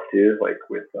myself too, like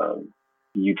with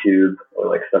YouTube or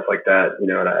like stuff like that,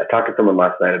 and I talked to someone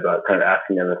last night about kind of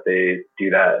asking them if they do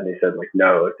that, and they said like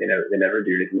no, they never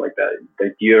do anything like that.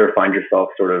 Like, do you ever find yourself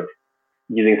sort of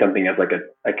using something as like a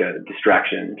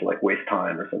distraction to like waste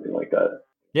time or something like that?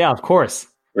 Yeah, of course.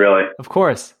 Really? Of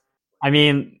course. I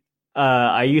mean,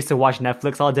 I used to watch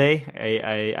Netflix all day.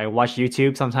 I watch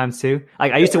YouTube sometimes too.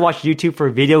 Like I used to watch YouTube for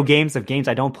video games of games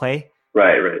I don't play.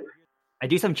 Right. I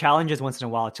do some challenges once in a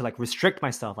while to like restrict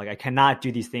myself. Like I cannot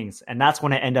do these things. And that's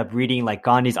when I end up reading like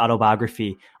Gandhi's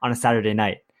autobiography on a Saturday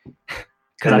night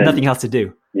because I have nothing else to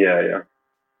do. Yeah.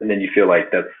 And then you feel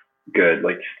like that's good,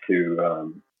 like just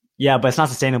to... Yeah, but it's not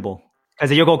sustainable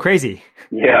because you'll go crazy.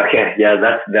 Yeah, okay. Yeah,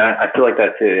 that's that. I feel like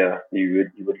that too, yeah. You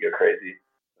would go crazy.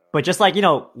 But just like,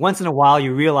 once in a while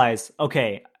you realize,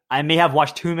 okay, I may have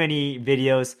watched too many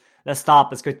videos. Let's stop.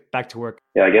 Let's get back to work.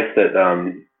 Yeah, I guess that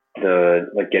the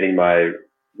like getting my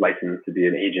license to be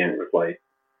an agent was like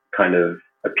kind of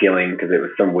appealing because it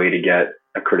was some way to get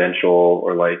a credential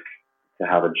or like to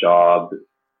have a job.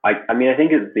 I mean, I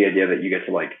think it's the idea that you get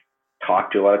to like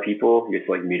talk to a lot of people, you get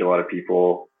to like meet a lot of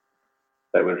people.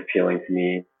 That was appealing to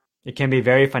me. It can be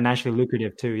very financially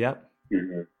lucrative too. Yep.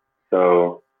 Mm-hmm.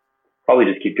 So probably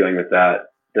just keep going with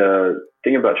that. The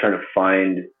thing about trying to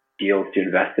find deals to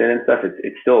invest in and stuff,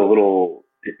 it's still a little,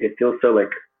 it feels so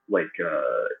like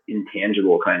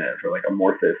intangible kind of, or like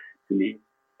amorphous to me.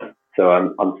 So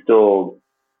I'm still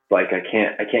like, I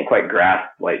can't quite grasp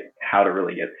like how to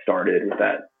really get started with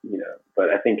that, but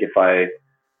I think if I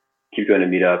keep going to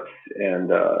meetups and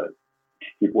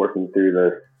keep working through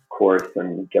the course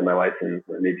and get my license,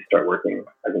 or maybe start working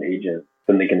as an agent,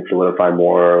 something can solidify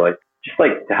more, like just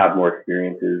like to have more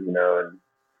experiences, and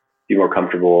be more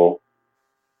comfortable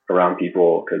around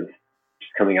people, because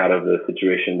just coming out of the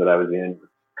situation that I was in,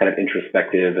 kind of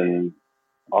introspective and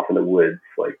off in the woods,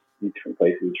 like in different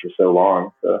places for so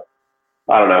long. So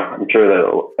I don't know. I'm sure that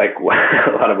like a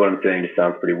lot of what I'm saying just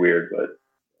sounds pretty weird, but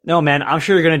no, man, I'm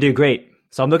sure you're going to do great.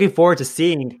 So I'm looking forward to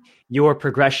seeing your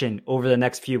progression over the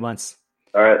next few months.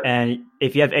 All right. And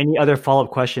if you have any other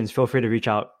follow-up questions, feel free to reach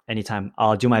out anytime.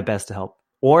 I'll do my best to help.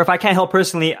 Or if I can't help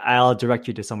personally, I'll direct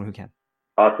you to someone who can.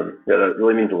 Awesome. Yeah, that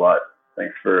really means a lot.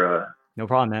 Thanks for no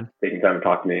problem, man. Taking time to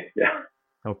talk to me. Yeah.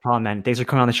 No problem, man. Thanks for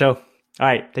coming on the show. All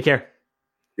right. Take care.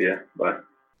 See ya. Bye.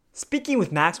 Speaking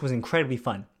with Max was incredibly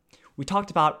fun. We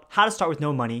talked about how to start with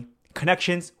no money,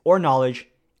 connections or knowledge,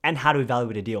 and how to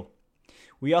evaluate a deal.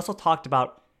 We also talked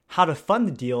about how to fund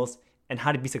the deals and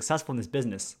how to be successful in this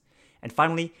business. And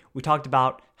finally, we talked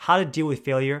about how to deal with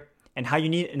failure and how you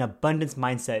need an abundance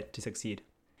mindset to succeed.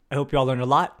 I hope you all learned a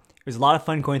lot. It was a lot of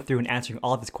fun going through and answering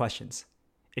all of these questions.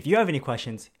 If you have any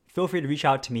questions, feel free to reach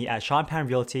out to me at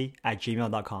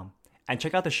seanpanrealty@gmail.com and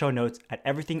check out the show notes at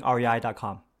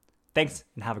everythingrei.com. Thanks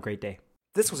and have a great day.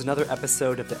 This was another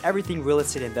episode of the Everything Real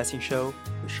Estate Investing Show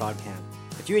with Sean Pan.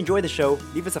 If you enjoyed the show,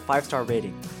 leave us a 5-star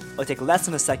rating. It'll take less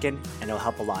than a second and it'll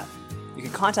help a lot. You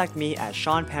can contact me at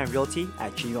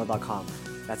seanpanrealty@gmail.com.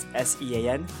 That's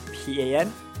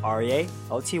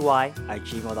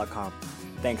SeanPanrealty@gmail.com.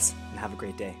 Thanks and have a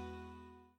great day.